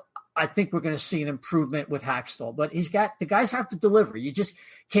 I think we're going to see an improvement with Hackstall, but the guys have to deliver. You just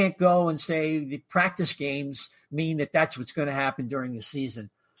can't go and say the practice games mean that's what's going to happen during the season.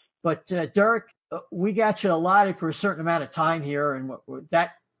 But Derrik, we got you allotted for a certain amount of time here, and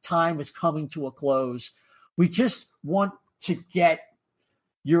that time is coming to a close. We just want to get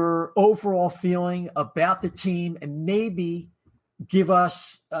your overall feeling about the team and maybe give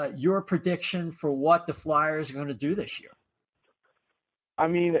us your prediction for what the Flyers are going to do this year. I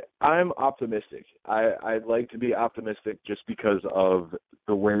mean, I'm optimistic. I'd like to be optimistic just because of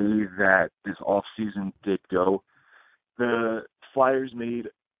the way that this offseason did go. The Flyers made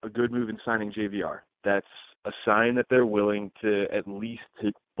a good move in signing JVR. That's a sign that they're willing to at least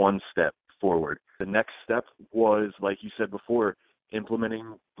take one step forward. The next step was, like you said before,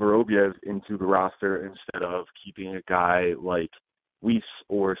 implementing Vorobiev into the roster instead of keeping a guy like Weiss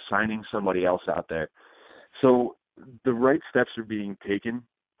or signing somebody else out there. So the right steps are being taken,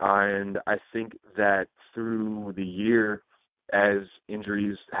 and I think that through the year, as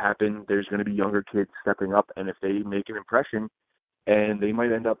injuries happen, there's going to be younger kids stepping up, and if they make an impression, and they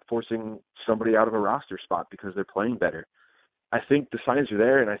might end up forcing somebody out of a roster spot because they're playing better. I think the signs are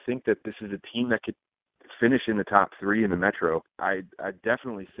there, and I think that this is a team that could finish in the top 3 in the Metro. I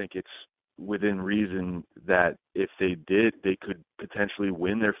definitely think it's within reason that if they did, they could potentially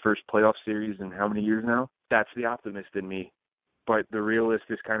win their first playoff series in how many years now? That's the optimist in me. But the realist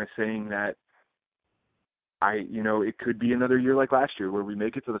is kind of saying that it could be another year like last year where we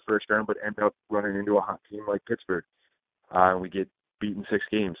make it to the first round but end up running into a hot team like Pittsburgh. And we get beaten 6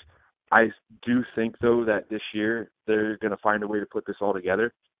 games. I do think, though, that this year they're going to find a way to put this all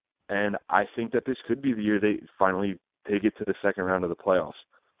together. And I think that this could be the year they finally take it to the second round of the playoffs.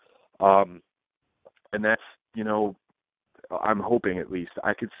 And that's, I'm hoping at least.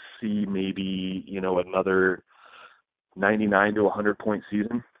 I could see maybe, another 99 to 100-point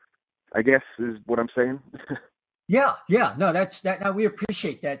season, I guess is what I'm saying. Yeah. No, that's that. Now we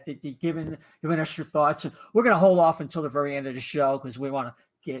appreciate that you've given us your thoughts. We're going to hold off until the very end of the show because we want to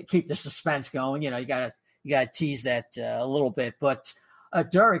keep the suspense going. You gotta tease that a little bit. But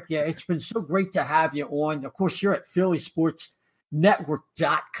Derrik, it's been so great to have you on. Of course, you're at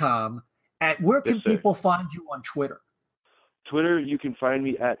FLYERSportsNetwork.com. And where can people find you on Twitter? Twitter, you can find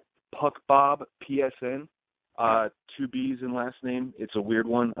me at Puckbobb, PSN. 2 B's in last name. It's a weird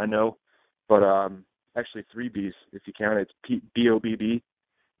one, I know, but actually 3 B's if you count it. It's Bobb.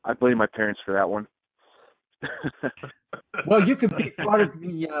 I blame my parents for that one. Well, you could be part of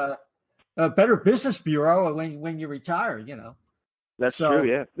the Better Business Bureau when you retire. That's true.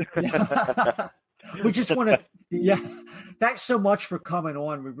 Yeah. We just want to, thanks so much for coming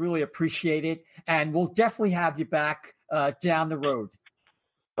on. We really appreciate it, and we'll definitely have you back down the road.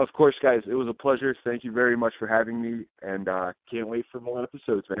 Of course, guys. It was a pleasure. Thank you very much for having me, and can't wait for more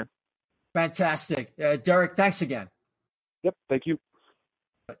episodes, man. Fantastic. Derrik, thanks again. Yep, thank you.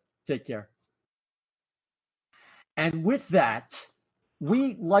 Take care. And with that,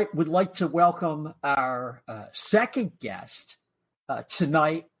 we would like to welcome our second guest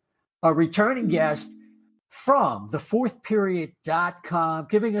tonight, a returning guest from the fourthperiod.com,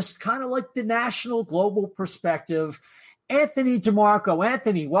 giving us kind of like the national global perspective, Anthony DiMarco.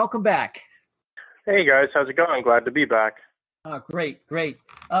 Anthony, welcome back. Hey, guys. How's it going? Glad to be back. Great.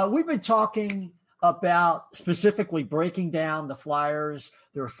 We've been talking about specifically breaking down the Flyers,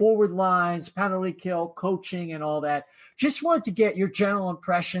 their forward lines, penalty kill, coaching, and all that. Just wanted to get your general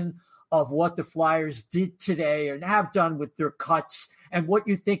impression of what the Flyers did today and have done with their cuts and what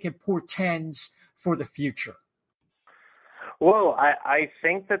you think it portends for the future. Well, I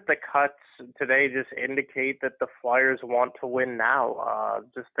think that the cuts today just indicate that the Flyers want to win now.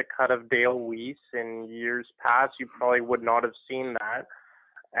 Just the cut of Dale Weiss in years past, you probably would not have seen that.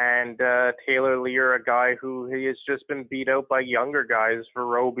 And Taylor Lear, a guy who he has just been beat out by younger guys,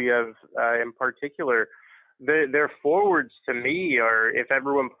 Vorobiev in particular. Their forwards, to me, are, if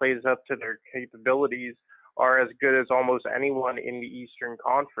everyone plays up to their capabilities, are as good as almost anyone in the Eastern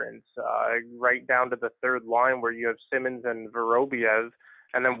Conference, right down to the third line where you have Simmons and Vorobiev,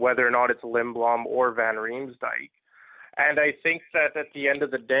 and then whether or not it's Lindblom or Van Riemsdyk. And I think that at the end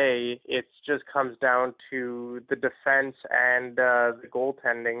of the day, it just comes down to the defense and the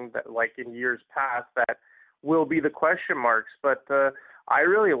goaltending that, like in years past, that will be the question marks. But I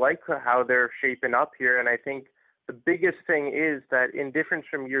really like how they're shaping up here, and I think the biggest thing is that in difference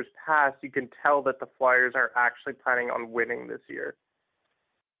from years past, you can tell that the Flyers are actually planning on winning this year.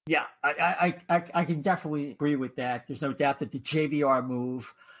 Yeah, I can definitely agree with that. There's no doubt that the JVR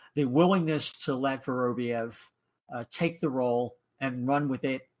move, the willingness to let Vorobiev take the role and run with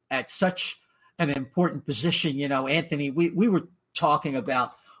it at such an important position. Anthony, we were talking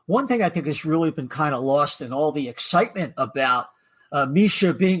about one thing I think has really been kind of lost in all the excitement about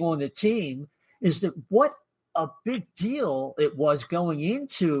Misha being on the team is that what a big deal it was going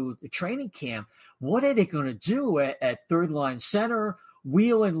into the training camp. What are they going to do at third line center?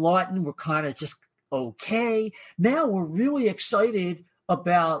 Wheel and Lawton were kind of just okay. Now we're really excited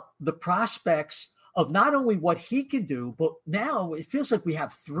about the prospects of not only what he can do, but now it feels like we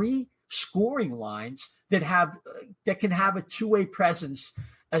have 3 scoring lines that can have a two-way presence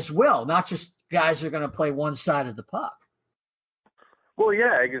as well, not just guys that are going to play one side of the puck. Well,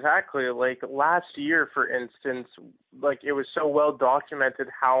 yeah, exactly. Like last year, for instance, like it was so well documented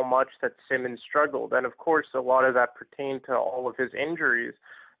how much that Simmons struggled. And of course, a lot of that pertained to all of his injuries.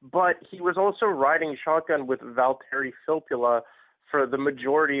 But he was also riding shotgun with Valtteri Filppula for the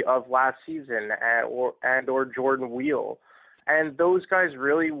majority of last season or Jordan Wheel. And those guys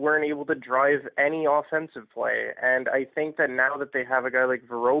really weren't able to drive any offensive play. And I think that now that they have a guy like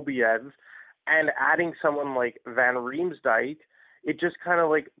Vorobiev and adding someone like Van Riemsdyk, it just kind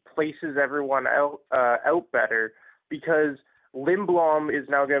of like places everyone out better, because Lindblom is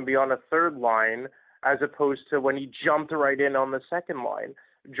now going to be on a third line as opposed to when he jumped right in on the second line.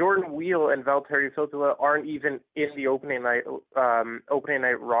 Jordan Wheel and Valtteri Filppula aren't even in the opening night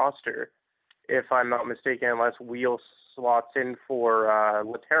roster. if I'm not mistaken, unless Wheel slots in for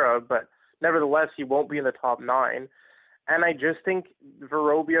Laterra. But nevertheless, he won't be in the top 9. And I just think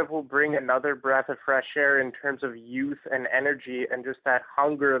Vorobyev will bring another breath of fresh air in terms of youth and energy and just that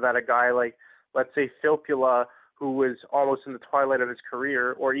hunger that a guy like, let's say, Filppula, who was almost in the twilight of his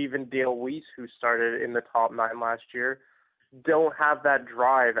career, or even Dale Weiss, who started in the top 9 last year, don't have that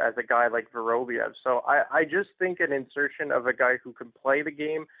drive as a guy like Vorobyev. So I just think an insertion of a guy who can play the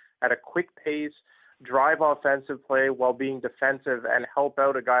game at a quick pace, drive offensive play while being defensive, and help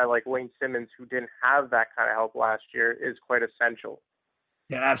out a guy like Wayne Simmons, who didn't have that kind of help last year, is quite essential.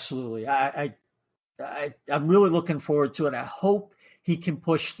 Yeah, absolutely. I'm really looking forward to it. I hope he can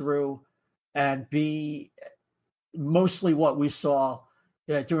push through and be mostly what we saw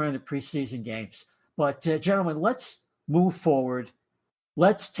during the preseason games. But gentlemen, let's move forward.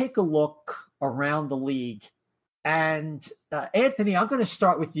 Let's take a look around the league. And Anthony, I'm going to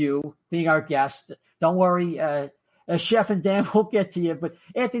start with you being our guest. Don't worry, Chef and Dan will get to you. But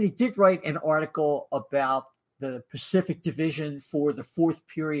Anthony did write an article about the Pacific Division for the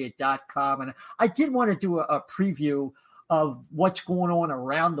fourthperiod.com. And I did want to do a preview of what's going on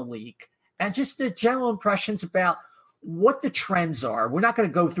around the league and just the general impressions about what the trends are. We're not going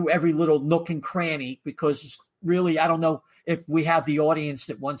to go through every little nook and cranny because really, I don't know if we have the audience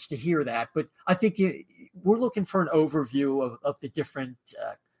that wants to hear that. But I think we're looking for an overview of the different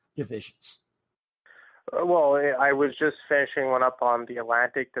divisions. Well, I was just finishing one up on the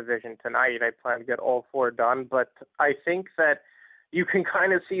Atlantic Division tonight. I plan to get all 4 done, but I think that you can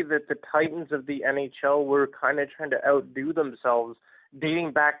kind of see that the Titans of the NHL were kind of trying to outdo themselves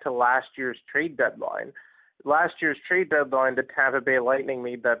dating back to last year's trade deadline. Last year's trade deadline, the Tampa Bay Lightning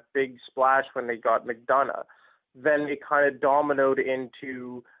made that big splash when they got McDonough. Then it kind of dominoed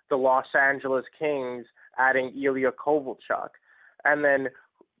into the Los Angeles Kings adding Ilya Kovalchuk. And then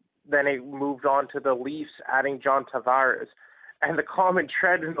it moved on to the Leafs adding John Tavares. And the common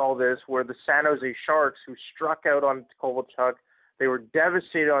thread in all this were the San Jose Sharks, who struck out on Kovalchuk. They were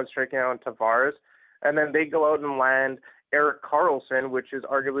devastated on striking out on Tavares. And then they go out and land Erik Karlsson, which is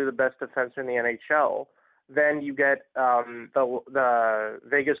arguably the best defenseman in the NHL. Then you get the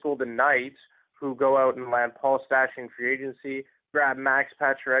Vegas Golden Knights, who go out and land Paul Stastny in free agency, grab Max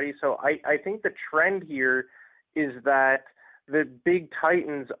Pacioretty. So I think the trend here is that the big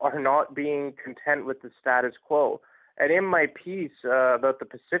Titans are not being content with the status quo. And in my piece about the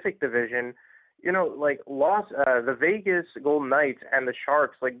Pacific Division, you know, like the Vegas Golden Knights and the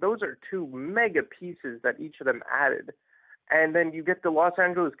Sharks, like those are 2 mega pieces that each of them added. And then you get the Los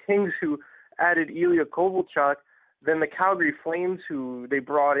Angeles Kings, who added Ilya Kovalchuk, then the Calgary Flames, who they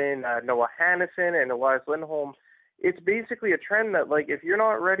brought in Noah Hannafin and Elias Lindholm. It's basically a trend that, like, if you're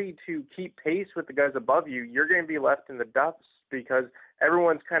not ready to keep pace with the guys above you, you're going to be left in the dust because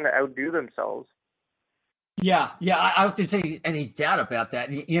everyone's kind of outdo themselves. Yeah, I don't think there's any doubt about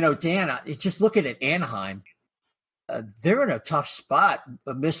that. You know, Dan, just looking at Anaheim, they're in a tough spot,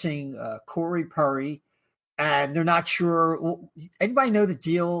 missing Corey Perry, and they're not sure. Well, anybody know the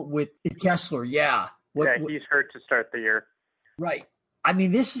deal with Kessler? Yeah. He's hurt to start the year. Right. I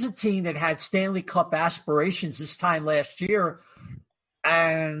mean, this is a team that had Stanley Cup aspirations this time last year,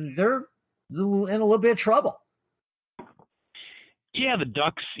 and they're in a little bit of trouble. Yeah, the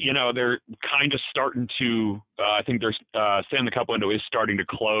Ducks, you know, they're kind of starting to, I think their Stanley Cup window is starting to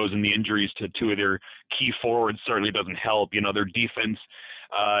close, and the injuries to 2 of their key forwards certainly doesn't help. You know, their defense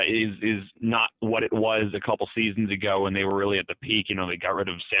is not what it was a couple seasons ago when they were really at the peak. You know, they got rid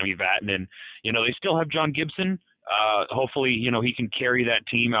of Sammy Vatanen. You know, they still have John Gibson. Hopefully, you know, he can carry that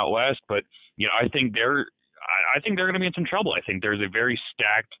team out west. But, you know, I think they're going to be in some trouble. I think there's a very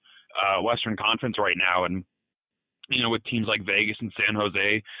stacked Western Conference right now, and you know, with teams like Vegas and San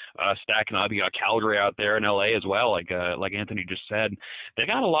Jose stacking up, you got Calgary out there and LA as well, like Anthony just said. They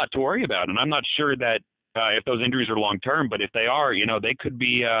got a lot to worry about, and I'm not sure that if those injuries are long term, but if they are, you know, they could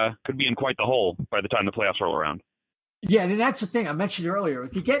be in quite the hole by the time the playoffs roll around. Yeah, and that's the thing I mentioned earlier.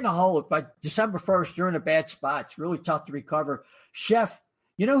 If you get in a hole by December 1st, you're in a bad spot. It's really tough to recover. Chef,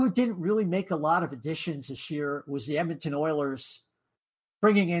 you know who didn't really make a lot of additions this year was the Edmonton Oilers,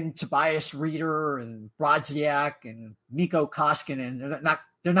 bringing in Tobias Reeder and Brodziak and Mikko Koskinen.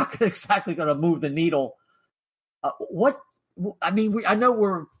 They're not exactly going to move the needle. I know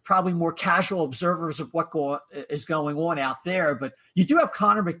we're probably more casual observers of what is going on out there, but you do have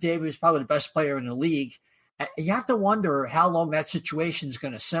Connor McDavid, who's probably the best player in the league. You have to wonder how long that situation is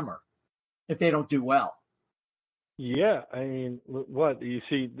going to simmer if they don't do well. Yeah, I mean, what you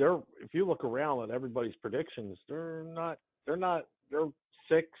see there, if you look around at everybody's predictions, they're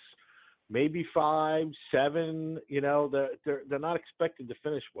 6, maybe 5, 7. You know, they're not expected to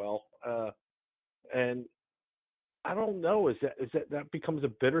finish well. And I don't know. Is that becomes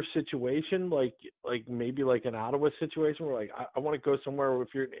a bitter situation, like maybe like an Ottawa situation where like I want to go somewhere.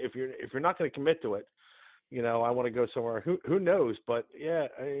 If you're not going to commit to it, I want to go somewhere. Who knows? But yeah,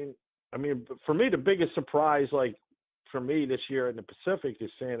 I mean, for me, the biggest surprise, like for me this year in the Pacific, is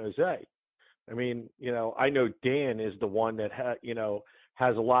San Jose. I mean, I know Dan is the one that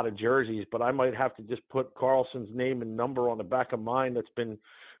has a lot of jerseys, but I might have to just put Carlson's name and number on the back of mine that's been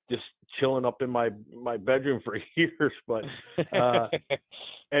just chilling up in my bedroom for years. But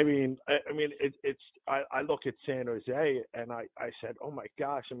I mean, I look at San Jose and I said, oh my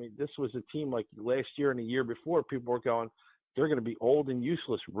gosh, I mean, this was a team like last year and the year before, people were going, they're going to be old and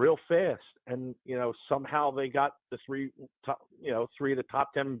useless real fast. And, somehow they got the three of the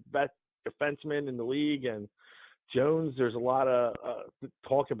top 10 best defensemen in the league. And Jones, there's a lot of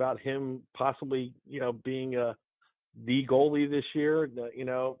talk about him possibly, being the goalie this year,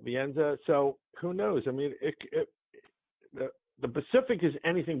 Vienza. So who knows? I mean, the Pacific is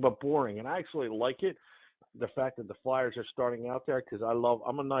anything but boring, and I actually like it. The fact that the Flyers are starting out there, because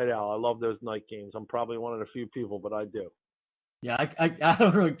I'm a night owl. I love those night games. I'm probably one of the few people, but I do. Yeah, I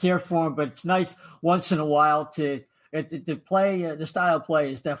don't really care for them, but it's nice once in a while to play. The style of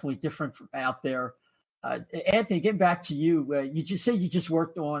play is definitely different from out there. Anthony, getting back to you, you just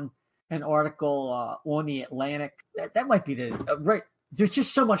worked on an article on the Atlantic. That might be right. There's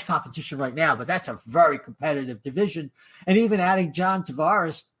just so much competition right now, but that's a very competitive division. And even adding John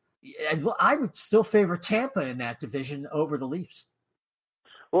Tavares, I would still favor Tampa in that division over the Leafs.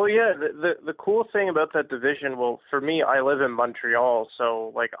 Well, yeah, the cool thing about that division, well, for me, I live in Montreal,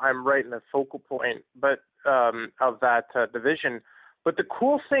 so like I'm right in the focal point, but of that division. But the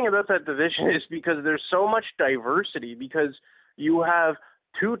cool thing about that division is because there's so much diversity, because you have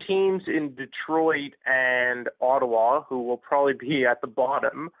two teams in Detroit and Ottawa who will probably be at the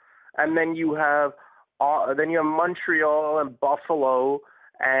bottom, and then you have Montreal and Buffalo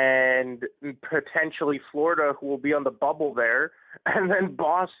and potentially Florida who will be on the bubble there, and then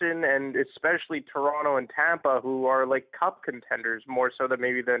Boston and especially Toronto and Tampa who are like cup contenders more so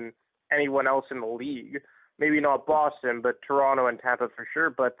than anyone else in the league. Maybe not Boston, but Toronto and Tampa for sure.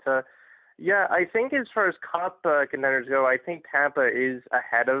 But yeah, I think as far as cup contenders go, I think Tampa is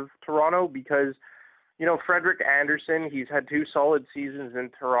ahead of Toronto because, Frederik Andersen, he's had 2 solid seasons in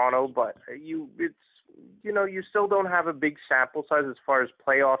Toronto, but you still don't have a big sample size as far as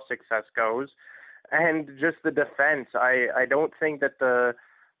playoff success goes. And just the defense, I don't think that the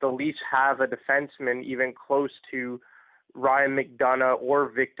Leafs have a defenseman even close to Ryan McDonough or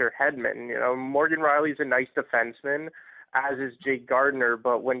Victor Hedman. Morgan Rielly's a nice defenseman, as is Jake Gardiner,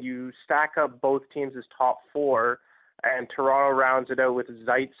 but when you stack up both teams' top 4, and Toronto rounds it out with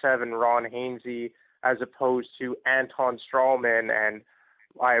Zaitsev and Ron Hainsey, as opposed to Anton Strawman and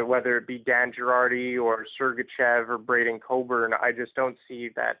whether it be Dan Girardi or Sergachev or Braden Coburn, I just don't see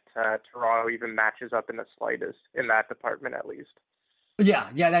that Toronto even matches up in the slightest in that department, at least. Yeah,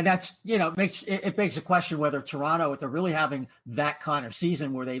 that's it begs the question whether Toronto, if they're really having that kind of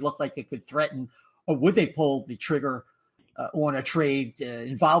season where they look like they could threaten, or would they pull the trigger on a trade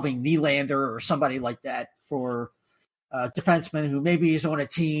involving Nylander or somebody like that for a defenseman who maybe is on a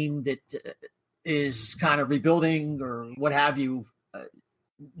team that is kind of rebuilding or what have you.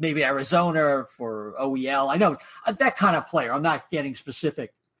 Maybe Arizona for OEL. I know that kind of player. I'm not getting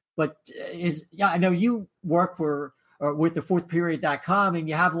specific, but I know you work with the fourthperiod.com, and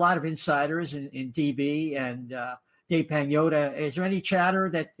you have a lot of insiders in DB and Dave Pagnotta. Is there any chatter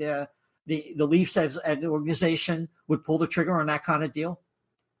that the Leafs as an organization would pull the trigger on that kind of deal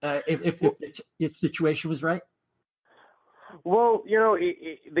if the situation was right? Well,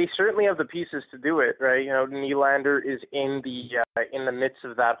 they certainly have the pieces to do it, right? Nylander is in the midst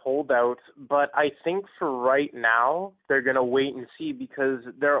of that holdout, but I think for right now they're going to wait and see because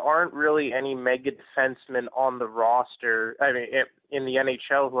there aren't really any mega defensemen on the roster. I mean, in the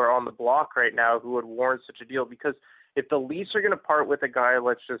NHL who are on the block right now who would warrant such a deal. Because if the Leafs are going to part with a guy,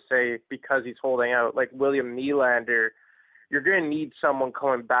 let's just say because he's holding out, like William Nylander, you're going to need someone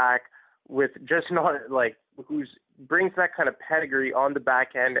coming back with just not like who's brings that kind of pedigree on the back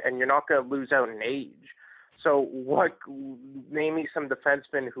end, and you're not going to lose out in age. So name me some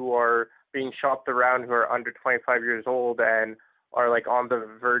defensemen who are being shopped around who are under 25 years old and are like on the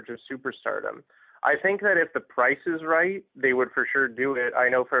verge of superstardom. I think that if the price is right, they would for sure do it. I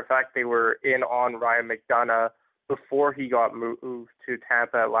know for a fact they were in on Ryan McDonough before he got moved to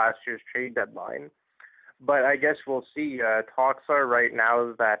Tampa at last year's trade deadline. But I guess we'll see. Talks are right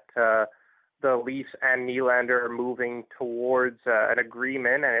now that the Leafs and Nylander are moving towards an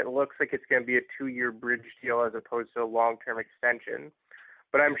agreement, and it looks like it's going to be a 2-year bridge deal as opposed to a long-term extension.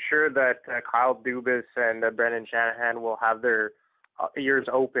 But I'm sure that Kyle Dubas and Brendan Shanahan will have their ears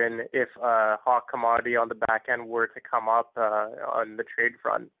open if hot commodity on the back end were to come up on the trade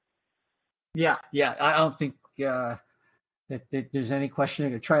front. Yeah. I don't think that there's any question.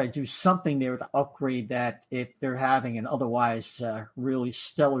 They're going to try to do something there to upgrade that if they're having an otherwise really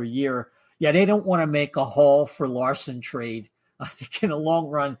stellar year. Yeah, they don't want to make a haul for Larson trade. I think in the long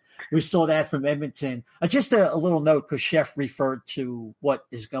run, we saw that from Edmonton. Just a little note, because Chef referred to what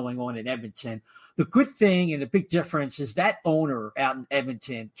is going on in Edmonton. The good thing and the big difference is that owner out in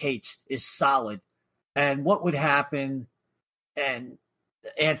Edmonton, Cates, is solid. And what would happen, and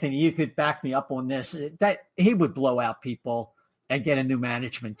Anthony, you could back me up on this, that he would blow out people and get a new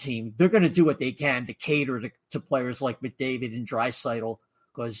management team. They're going to do what they can to cater to players like McDavid and Draisaitl,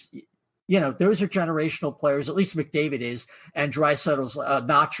 because those are generational players. At least McDavid is, and Draisaitl's a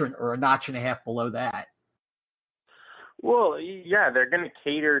notch and a half below that. Well, yeah, they're going to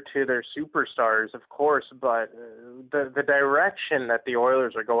cater to their superstars, of course, but the direction that the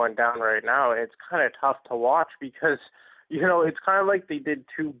Oilers are going down right now, it's kind of tough to watch because, it's kind of like they did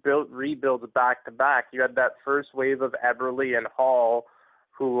two rebuilds back to back. You had that first wave of Eberle and Hall,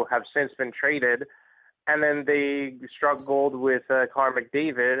 who have since been traded, and then they struck gold with Connor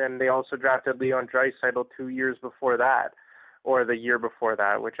McDavid, and they also drafted Leon Draisaitl 2 years before that, or the year before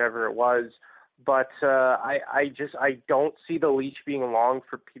that, whichever it was. But I don't see the leash being long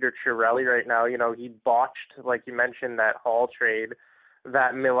for Peter Chiarelli right now. He botched, like you mentioned, that Hall trade.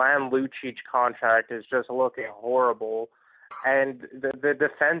 That Milan Lucic contract is just looking horrible. And the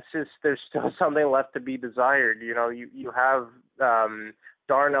defense there's still something left to be desired. You have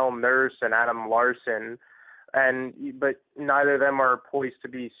Darnell Nurse and Adam Larson, but neither of them are poised to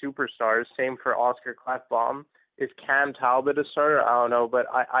be superstars. Same for Oscar Klefbom. Is Cam Talbot a starter? I don't know, but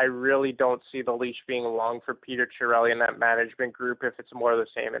I really don't see the leash being long for Peter Chiarelli and that management group if it's more of the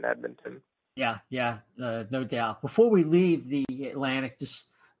same in Edmonton. Yeah, no doubt. Before we leave the Atlantic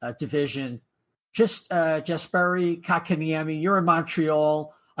division, just Jesperi Kotkaniemi, you're in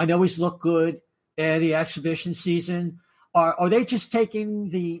Montreal. I know he's looked good in the exhibition season. Are they just taking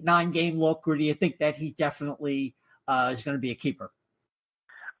the 9-game look, or do you think that he definitely is going to be a keeper?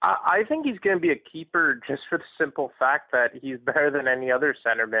 I think he's going to be a keeper just for the simple fact that he's better than any other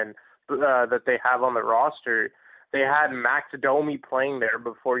centerman that they have on the roster. They had Max Domi playing there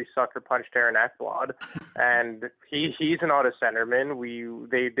before he sucker punched Aaron Ekblad, and he's not a centerman.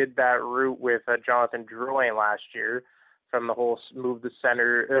 They did that route with Jonathan Drouin last year from the whole move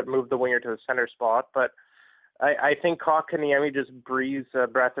the winger to the center spot. But I think Kotkaniemi just breathes a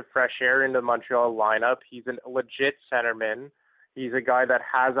breath of fresh air into the Montreal lineup. He's a legit centerman. He's a guy that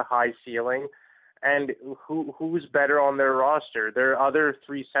has a high ceiling, and who's better on their roster? Their other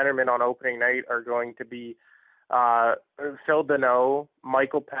three centermen on opening night are going to be Phil Deneau,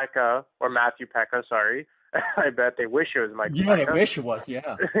 Michael Pekka, or Matthew Pekka, sorry. I bet they wish it was Michael Pekka. Yeah, they wish it was,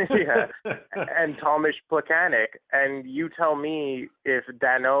 yeah. Yeah, and Tomas Plekanec. And you tell me if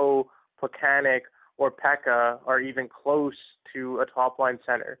Deneau, Plekanec, or Pekka are even close to a top-line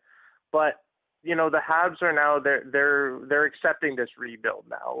center. But the Habs are now they're accepting this rebuild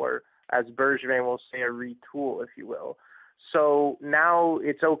now, or as Bergevin will say, a retool, if you will. So now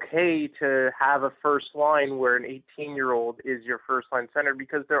it's okay to have a first line where an 18-year-old is your first line center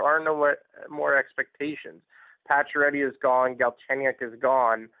because there are no more expectations. Pacioretty is gone, Galchenyuk is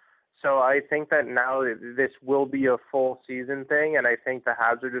gone. So I think that now this will be a full season thing, and I think the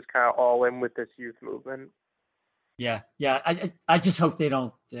Habs are just kind of all in with this youth movement. Yeah. I just hope they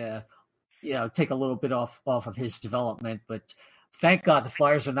don't. Take a little bit off of his development. But thank God the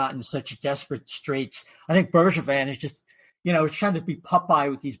Flyers are not in such desperate straits. I think Bergevin is just, he's trying to be Popeye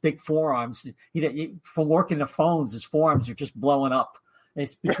with these big forearms. From working the phones, his forearms are just blowing up.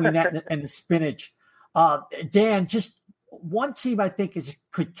 It's between that and the spinach. Dan, just one team I think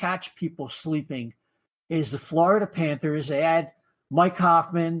could catch people sleeping is the Florida Panthers. They had Mike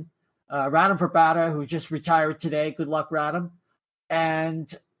Hoffman, Radim Vrbata, who just retired today. Good luck, Radim. And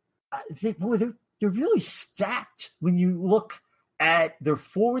they're really stacked when you look at their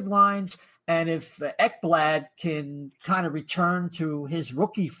forward lines. And if Ekblad can kind of return to his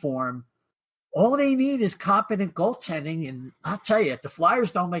rookie form, all they need is competent goaltending. And I'll tell you, if the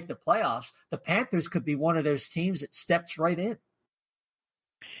Flyers don't make the playoffs, the Panthers could be one of those teams that steps right in.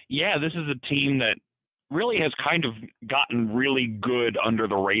 Yeah, this is a team that really has kind of gotten really good under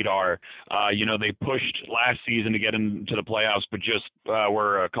the radar. They pushed last season to get into the playoffs, but just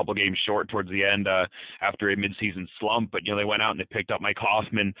were a couple games short towards the end after a midseason slump. But, they went out and they picked up Mike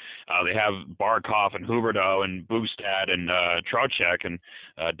Hoffman. They have Barkov and Huberdeau and Bustad and Trocheck and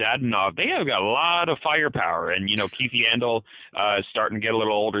Dadonov. They have got a lot of firepower. And, Keith Yandel is starting to get a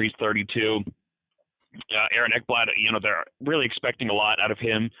little older. He's 32. Aaron Ekblad, they're really expecting a lot out of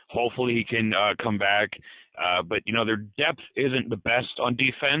him. Hopefully he can come back. But, their depth isn't the best on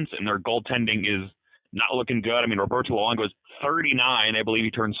defense, and their goaltending is not looking good. I mean, Roberto Luongo is 39. I believe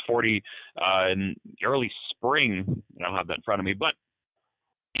he turns 40 in early spring. I don't have that in front of me. But,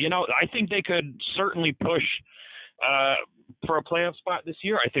 I think they could certainly push for a playoff spot this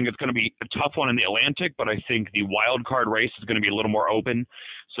year. I think it's going to be a tough one in the Atlantic, but I think the wild card race is going to be a little more open.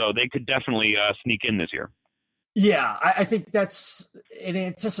 So they could definitely sneak in this year. Yeah, I think that's in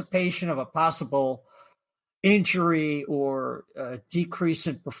anticipation of a possible injury or decrease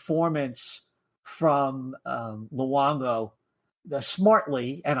in performance from Luongo.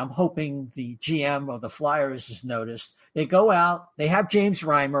 Smartly, and I'm hoping the GM of the Flyers has noticed, they go out, they have James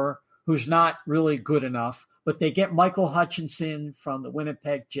Reimer, who's not really good enough, but they get Michael Hutchinson from the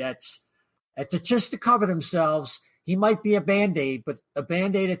Winnipeg Jets. Just to cover themselves. He might be a Band-Aid, but a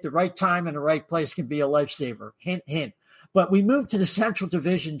Band-Aid at the right time and the right place can be a lifesaver. Hint, hint. But we move to the Central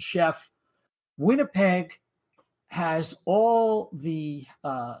Division, Chef. Winnipeg has all the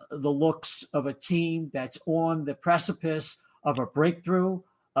looks of a team that's on the precipice of a breakthrough,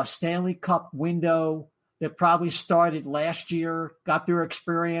 a Stanley Cup window that probably started last year, got their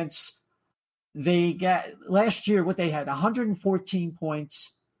experience. They got last year what they had 114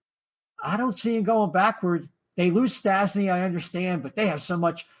 points. I don't see them going backward. They lose Stastny, I understand, but they have so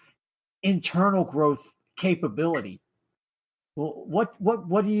much internal growth capability. Well,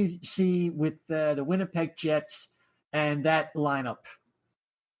 what do you see with the Winnipeg Jets and that lineup?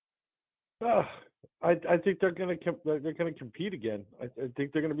 I think they're going to compete again. I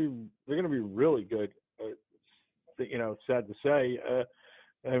think they're going to be really good. Sad to say.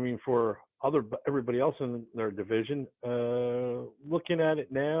 I mean, for everybody else in their division, looking at it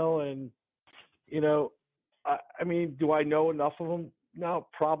now, and I mean, do I know enough of them? No,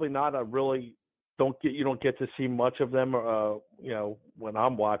 probably not. You don't get to see much of them, when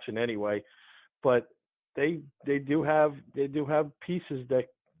I'm watching anyway. But they do have pieces that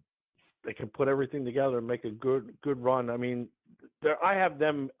they can put everything together and make a good run. I mean, I have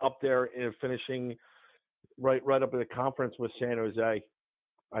them up there in finishing right up in the conference with San Jose.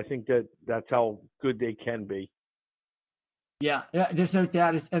 I think that's how good they can be. Yeah, there's no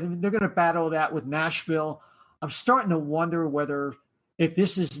doubt. And they're going to battle that with Nashville. I'm starting to wonder if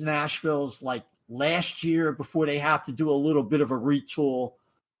this is Nashville's like last year before they have to do a little bit of a retool.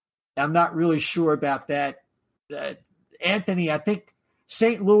 I'm not really sure about that. Anthony, I think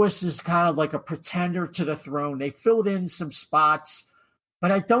St. Louis is kind of like a pretender to the throne. They filled in some spots,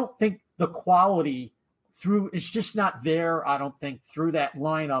 but I don't think the quality it's just not there, I don't think, through that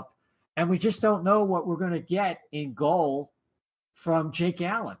lineup. And we just don't know what we're going to get in goal from Jake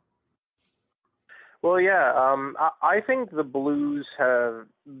Allen. Well, yeah, I think the Blues have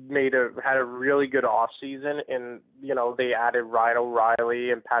had a really good offseason, and they added Ryan O'Reilly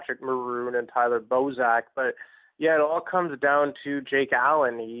and Patrick Maroon and Tyler Bozak, but yeah, it all comes down to Jake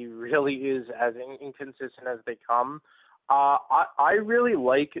Allen. He really is as inconsistent as they come. I really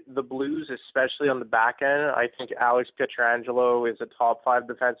like the Blues, especially on the back end. I think Alex Pietrangelo is a top 5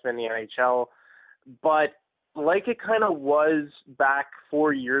 defenseman in the NHL, but like it kind of was back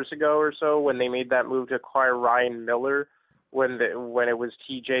 4 years ago or so when they made that move to acquire Ryan Miller, when it was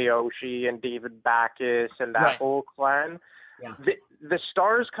TJ Oshie and David Backes and that whole clan. Yeah. The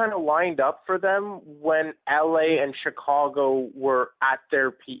stars kind of lined up for them when LA and Chicago were at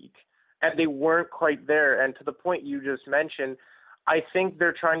their peak, and they weren't quite there. And to the point you just mentioned, I think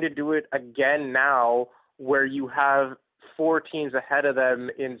they're trying to do it again now, where you have 4 teams ahead of them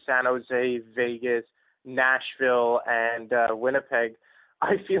in San Jose, Vegas, Nashville, and Winnipeg.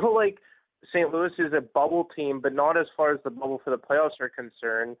 I feel like St. Louis is a bubble team, but not as far as the bubble for the playoffs are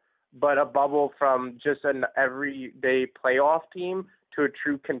concerned, but a bubble from just an everyday playoff team to a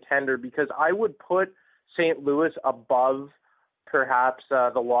true contender, because I would put St. Louis above perhaps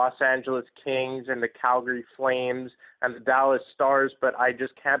the Los Angeles Kings and the Calgary Flames and the Dallas Stars, but I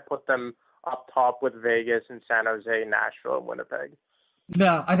just can't put them up top with Vegas and San Jose, Nashville, and Winnipeg.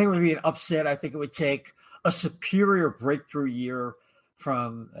 No, I think it would be an upset. I think it would take a superior breakthrough year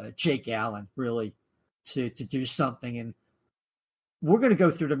from Jake Allen, really, to do something. And we're going to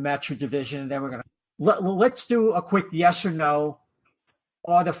go through the Metro Division, and then we're going to let's do a quick yes or no.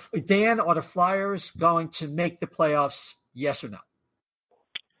 Are the Flyers going to make the playoffs? Yes or no?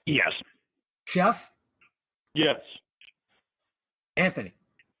 Yes. Chef? Yes. Anthony?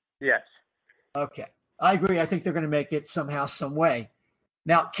 Yes. Okay. I agree. I think they're going to make it somehow, some way.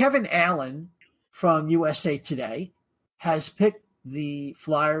 Now, Kevin Allen from USA Today has picked the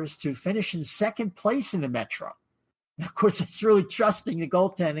Flyers to finish in second place in the Metro. And of course, it's really trusting the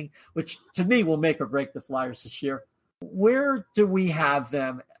goaltending, which to me will make or break the Flyers this year. Where do we have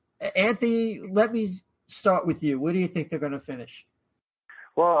them? Anthony, let me start with you. Where do you think they're going to finish?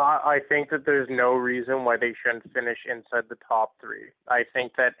 Well, I think that there's no reason why they shouldn't finish inside the top three. I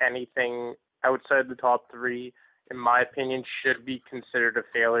think that anything outside the top three, in my opinion, should be considered a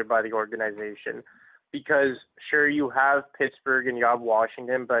failure by the organization. Because, sure, you have Pittsburgh and you have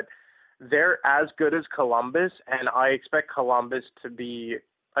Washington, but they're as good as Columbus, and I expect Columbus to be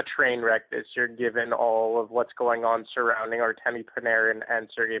a train wreck this year, given all of what's going on surrounding Artemi Panarin and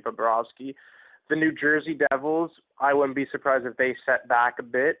Sergei Bobrovsky. The New Jersey Devils, I wouldn't be surprised if they set back a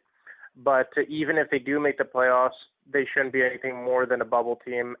bit, but even if they do make the playoffs, they shouldn't be anything more than a bubble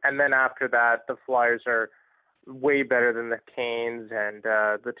team. And then after that, the Flyers are way better than the Canes and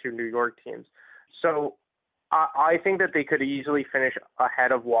the two New York teams. So I think that they could easily finish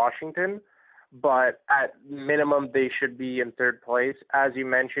ahead of Washington, but at minimum they should be in third place. As you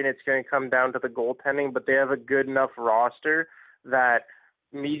mentioned, it's going to come down to the goaltending, but they have a good enough roster that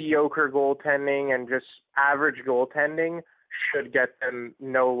mediocre goaltending and just average goaltending should get them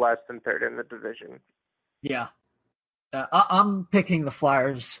no less than third in the division. Yeah. I'm picking the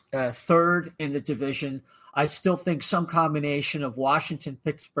Flyers third in the division. I still think some combination of Washington,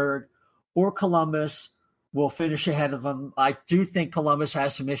 Pittsburgh, or Columbus will finish ahead of them. I do think Columbus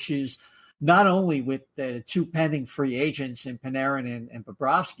has some issues, not only with the two pending free agents in Panarin and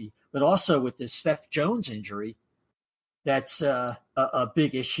Bobrovsky, but also with the Seth Jones injury. That's a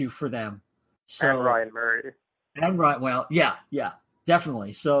big issue for them. So, and Ryan Murray. Well, yeah,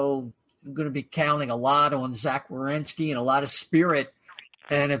 definitely. So I'm going to be counting a lot on Zach Werenski and a lot of spirit.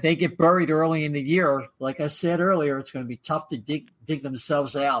 And if they get buried early in the year, like I said earlier, it's going to be tough to dig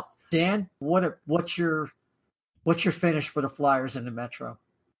themselves out. Dan, what's your finish for the Flyers in the Metro?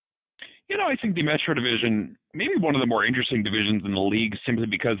 I think the Metro division may be one of the more interesting divisions in the league, simply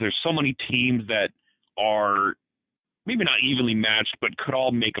because there's so many teams that are maybe not evenly matched, but could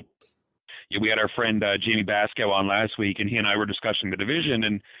all make a. We had our friend Jamie Basco on last week, and he and I were discussing the division,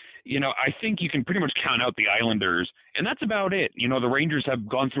 and I think you can pretty much count out the Islanders, and that's about it. The Rangers have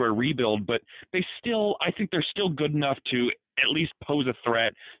gone through a rebuild, but I think they're still good enough to at least pose a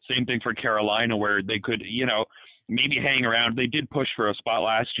threat. Same thing for Carolina, where they could, maybe hang around. They did push for a spot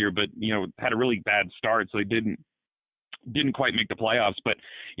last year, but, had a really bad start, so they didn't quite make the playoffs. But,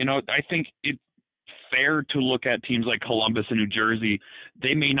 I think it's fair to look at teams like Columbus and New Jersey.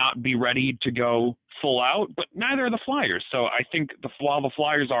 They may not be ready to go full out, but neither are the Flyers. So I think while the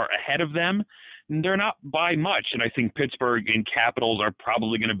Flyers are ahead of them, they're not by much. And I think Pittsburgh and Capitals are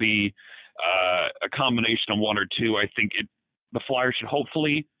probably going to be a combination of one or two. I think the Flyers should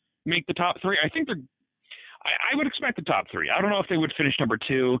hopefully make the top three. I would expect the top three. I don't know if they would finish number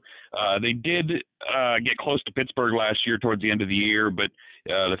two. They did get close to Pittsburgh last year towards the end of the year, but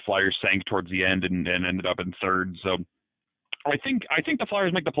the Flyers sank towards the end and ended up in third. So I think the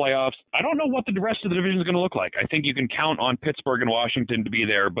Flyers make the playoffs. I don't know what the rest of the division is going to look like. I think you can count on Pittsburgh and Washington to be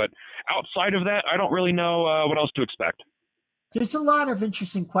there, but outside of that, I don't really know what else to expect. There's a lot of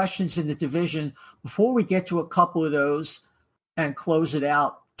interesting questions in the division. Before we get to a couple of those and close it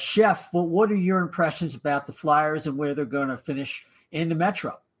out, Chef, what are your impressions about the Flyers and where they're going to finish in the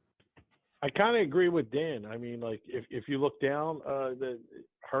Metro? I kind of agree with Dan. I mean, like if you look down, the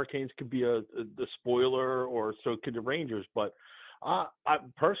Hurricanes could be the spoiler, or so could the Rangers. But I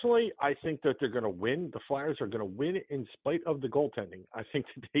think that they're going to win. The Flyers are going to win in spite of the goaltending. I think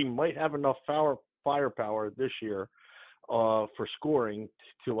that they might have enough firepower this year for scoring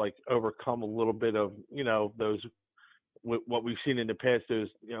to like overcome a little bit of those. What we've seen in the past, those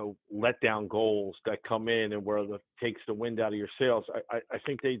letdown goals that come in and where it takes the wind out of your sails. I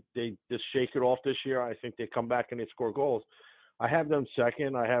think they just shake it off this year. I think they come back and they score goals. I have them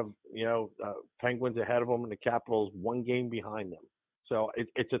second. I have Penguins ahead of them, and the Capitals one game behind them. So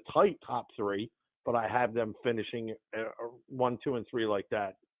it's a tight top three, but I have them finishing 1, 2, and 3 like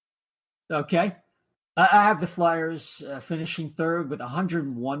that. Okay, I have the Flyers finishing third with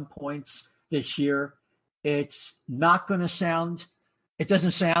 101 points this year. It doesn't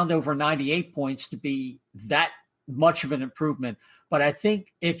sound over 98 points to be that much of an improvement. But I think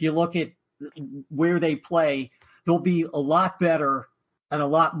if you look at where they play, they'll be a lot better and a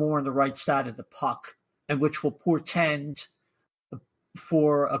lot more on the right side of the puck, and which will portend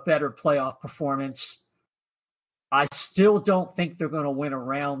for a better playoff performance. I still don't think they're going to win a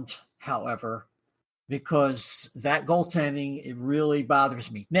round, however, because that goaltending, it really bothers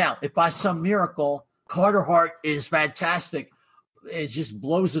me. Now, if by some miracle Carter Hart is fantastic, it just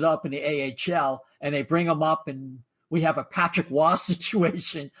blows it up in the AHL, and they bring him up, and we have a Patrick Waugh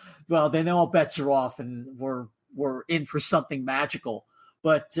situation, well, then all bets are off, and we're in for something magical.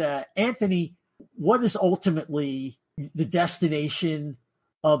 But Anthony, what is ultimately the destination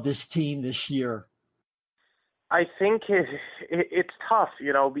of this team this year? I think it's tough,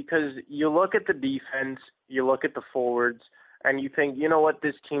 because you look at the defense, you look at the forwards, and you think, you know what,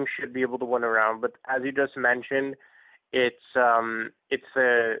 this team should be able to win a round. But as you just mentioned, it's the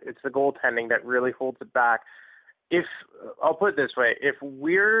goaltending that really holds it back. I'll put it this way, if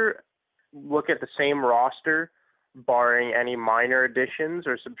we're look at the same roster, barring any minor additions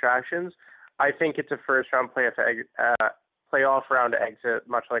or subtractions, I think it's a first round playoff round exit,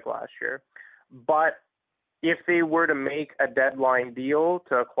 much like last year. But if they were to make a deadline deal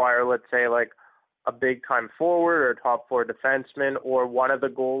to acquire, let's say, like a big-time forward or top four defenseman, or one of the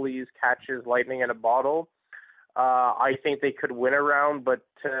goalies catches lightning in a bottle, I think they could win a round. But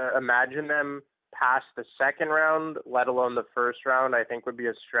to imagine them past the second round, let alone the first round, I think would be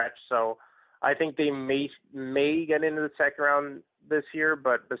a stretch. So I think they may get into the second round this year,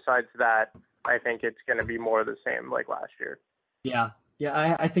 but besides that, I think it's going to be more of the same like last year. Yeah,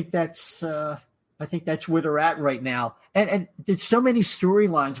 I think that's where they're at right now. And there's so many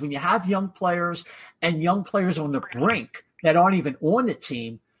storylines when you have young players and young players on the brink that aren't even on the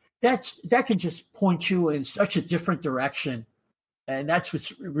team. That can just point you in such a different direction, and that's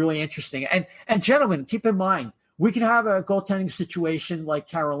what's really interesting. And gentlemen, keep in mind, we could have a goaltending situation like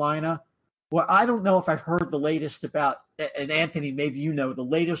Carolina. Well, I don't know if I've heard the latest about, and Anthony, maybe you know, the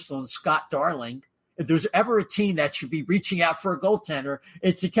latest on Scott Darling. If there's ever a team that should be reaching out for a goaltender,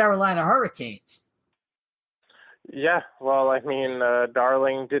 it's the Carolina Hurricanes. Yeah, well, I mean,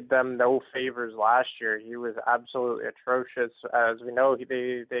 Darling did them no favors last year. He was absolutely atrocious. As we know,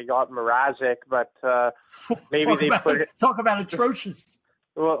 they got Mrazek, but maybe talk about atrocious.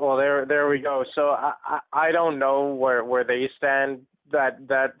 Well, there we go. So I don't know where they stand.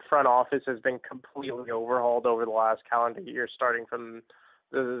 That front office has been completely overhauled over the last calendar year, starting from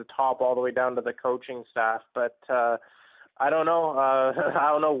the top all the way down to the coaching staff. But I don't know. I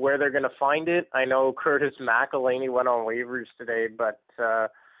don't know where they're going to find it. I know Curtis McElhinney went on waivers today, but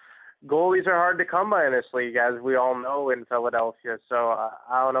goalies are hard to come by in this league, as we all know in Philadelphia. So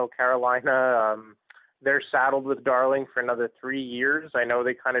I don't know. Carolina, they're saddled with Darling for another 3 years. I know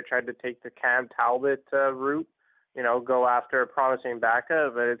they kind of tried to take the Cam Talbot route. Go after a promising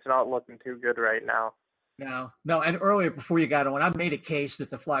backup, but it's not looking too good right now. No. And earlier, before you got on, I made a case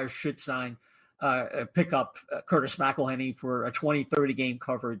that the Flyers should pick up Curtis McElhinney for a 20-30 game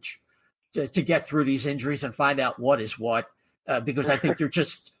coverage to get through these injuries and find out what is what, because I think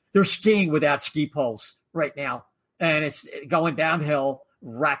they're skiing without ski poles right now, and it's going downhill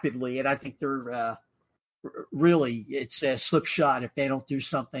rapidly. And I think they're really, it's a slip shot if they don't do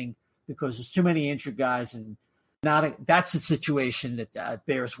something, because there's too many injured guys, and that's a situation that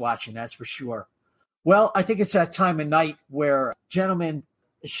bears watching, that's for sure. Well, I think it's that time of night where, gentlemen,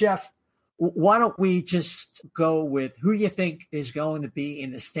 Chef, why don't we just go with who you think is going to be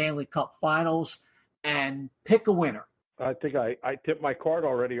in the Stanley Cup Finals and pick a winner? I think I tipped my card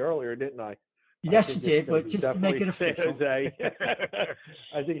already earlier, didn't I? Yes, you did, but just to make it official. San Jose.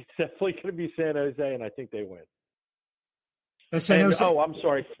 I think it's definitely going to be San Jose, and I think they win. I'm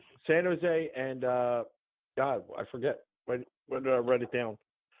sorry. San Jose and, God, I forget. When did I write it down?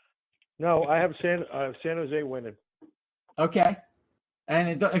 No, I have San Jose winning. Okay.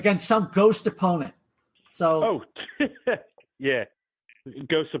 And against some ghost opponent. So. Oh, yeah.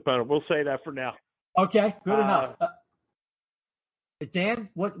 Ghost opponent. We'll say that for now. Okay, good enough. Dan,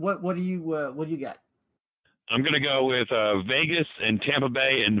 what do you got? I'm going to go with Vegas and Tampa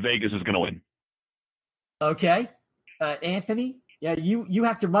Bay, and Vegas is going to win. Okay. Anthony? Yeah, you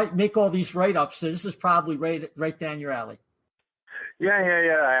have to make all these write-ups, so this is probably right down your alley. Yeah.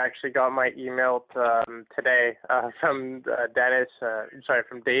 I actually got my email today from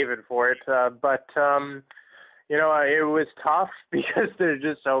from David for it. But it was tough because there's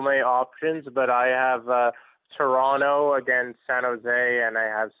just so many options. But I have Toronto against San Jose, and I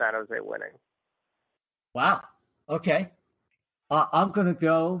have San Jose winning. Wow. Okay. I'm going to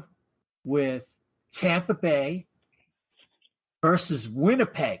go with Tampa Bay versus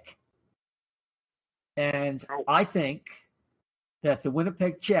Winnipeg. And I think that the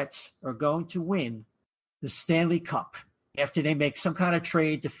Winnipeg Jets are going to win the Stanley Cup after they make some kind of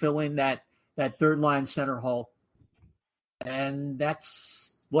trade to fill in that third line center hole. And that's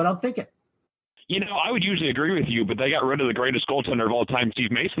what I'm thinking. I would usually agree with you, but they got rid of the greatest goaltender of all time,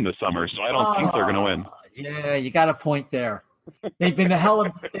 Steve Mason, this summer, so I don't think they're going to win. Yeah, you got a point there. They've been to hell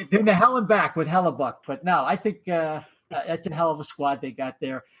and back with Hellebuck, but no, I think that's a hell of a squad they got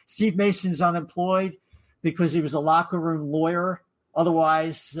there. Steve Mason's unemployed because he was a locker room lawyer.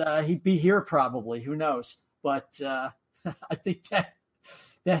 Otherwise, he'd be here probably. Who knows? But I think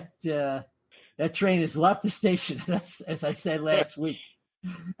that train has left the station, as I said last week.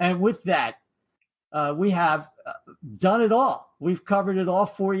 And with that, we have done it all. We've covered it all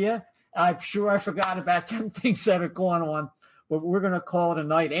for you. I'm sure I forgot about 10 things that are going on, but we're going to call it a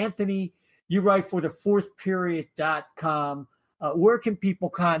night. Anthony, you write for the fourthperiod.com. Where can people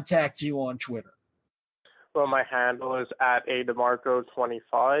contact you on Twitter? Well, my handle is at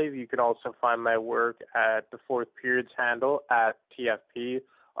DiMarco25. You can also find my work at the Fourth Period's handle at TFP.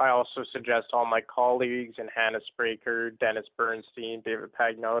 I also suggest all my colleagues and Hannah Spraker, Dennis Bernstein, David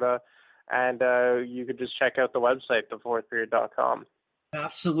Pagnotta, and you could just check out the website, thefourthperiod.com.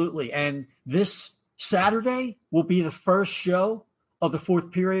 Absolutely. And this Saturday will be the first show of the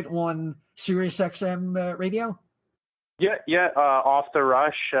Fourth Period on SiriusXM radio? Yeah, off the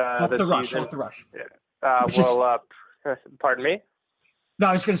rush. Off the rush. Yeah. Pardon me? No,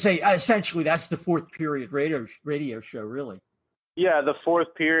 I was going to say, essentially, that's the Fourth Period radio show, really. Yeah, the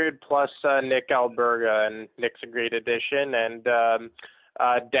Fourth Period plus Nick Alberga, and Nick's a great addition. And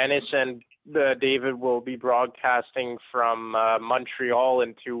Dennis and David will be broadcasting from Montreal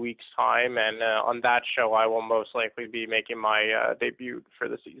in 2 weeks' time, and on that show I will most likely be making my debut for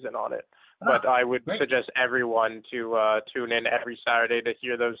the season on it. But I would suggest everyone to tune in every Saturday to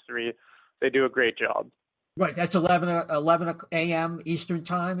hear those three. They do a great job. Right, that's 11 a.m. Eastern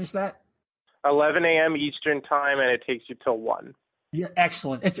time, is that? 11 a.m. Eastern time, and it takes you till 1. Yeah,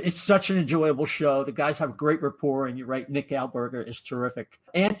 excellent. It's such an enjoyable show. The guys have great rapport, and you're right, Nick Alberger is terrific.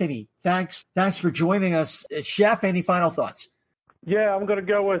 Anthony, thanks for joining us. Chef, any final thoughts? Yeah, I'm going to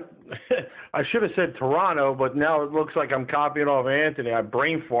go with – I should have said Toronto, but now it looks like I'm copying off Anthony. I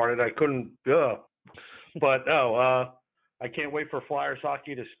brain farted. I couldn't But, no, I can't wait for Flyers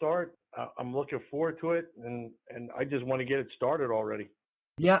hockey to start. I'm looking forward to it, and I just want to get it started already.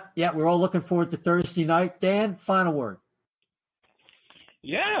 Yeah, we're all looking forward to Thursday night. Dan, final word.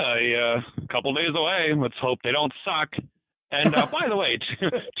 Yeah, a couple days away. Let's hope they don't suck. And by the way,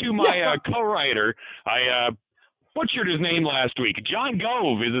 to my co-writer, I butchered his name last week. John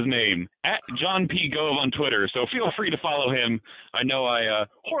Gove is his name, at John P. Gove on Twitter. So feel free to follow him. I know I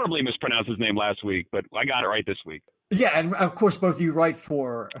horribly mispronounced his name last week, but I got it right this week. Yeah, and of course, both of you write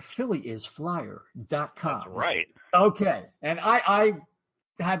for FLYERS.com. That's right. Okay, and I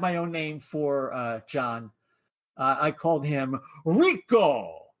had my own name for John. I called him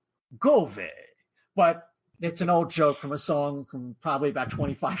Rico Gove, but it's an old joke from a song from probably about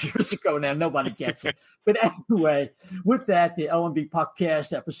 25 years ago now. Nobody gets it. But anyway, with that, the LMB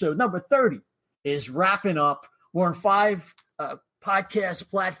Puckcast episode number 30 is wrapping up. We're on 5 podcast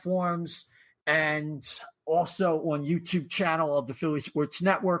platforms and also on YouTube channel of the Philly Sports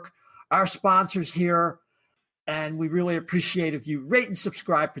Network. Our sponsors here, and we really appreciate if you rate and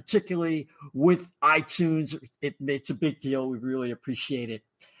subscribe, particularly with iTunes. It's a big deal. We really appreciate it.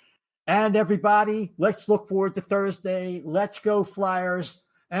 And everybody, let's look forward to Thursday. Let's go Flyers.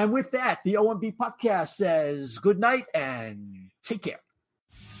 And with that, the OMB Podcast says good night and take care.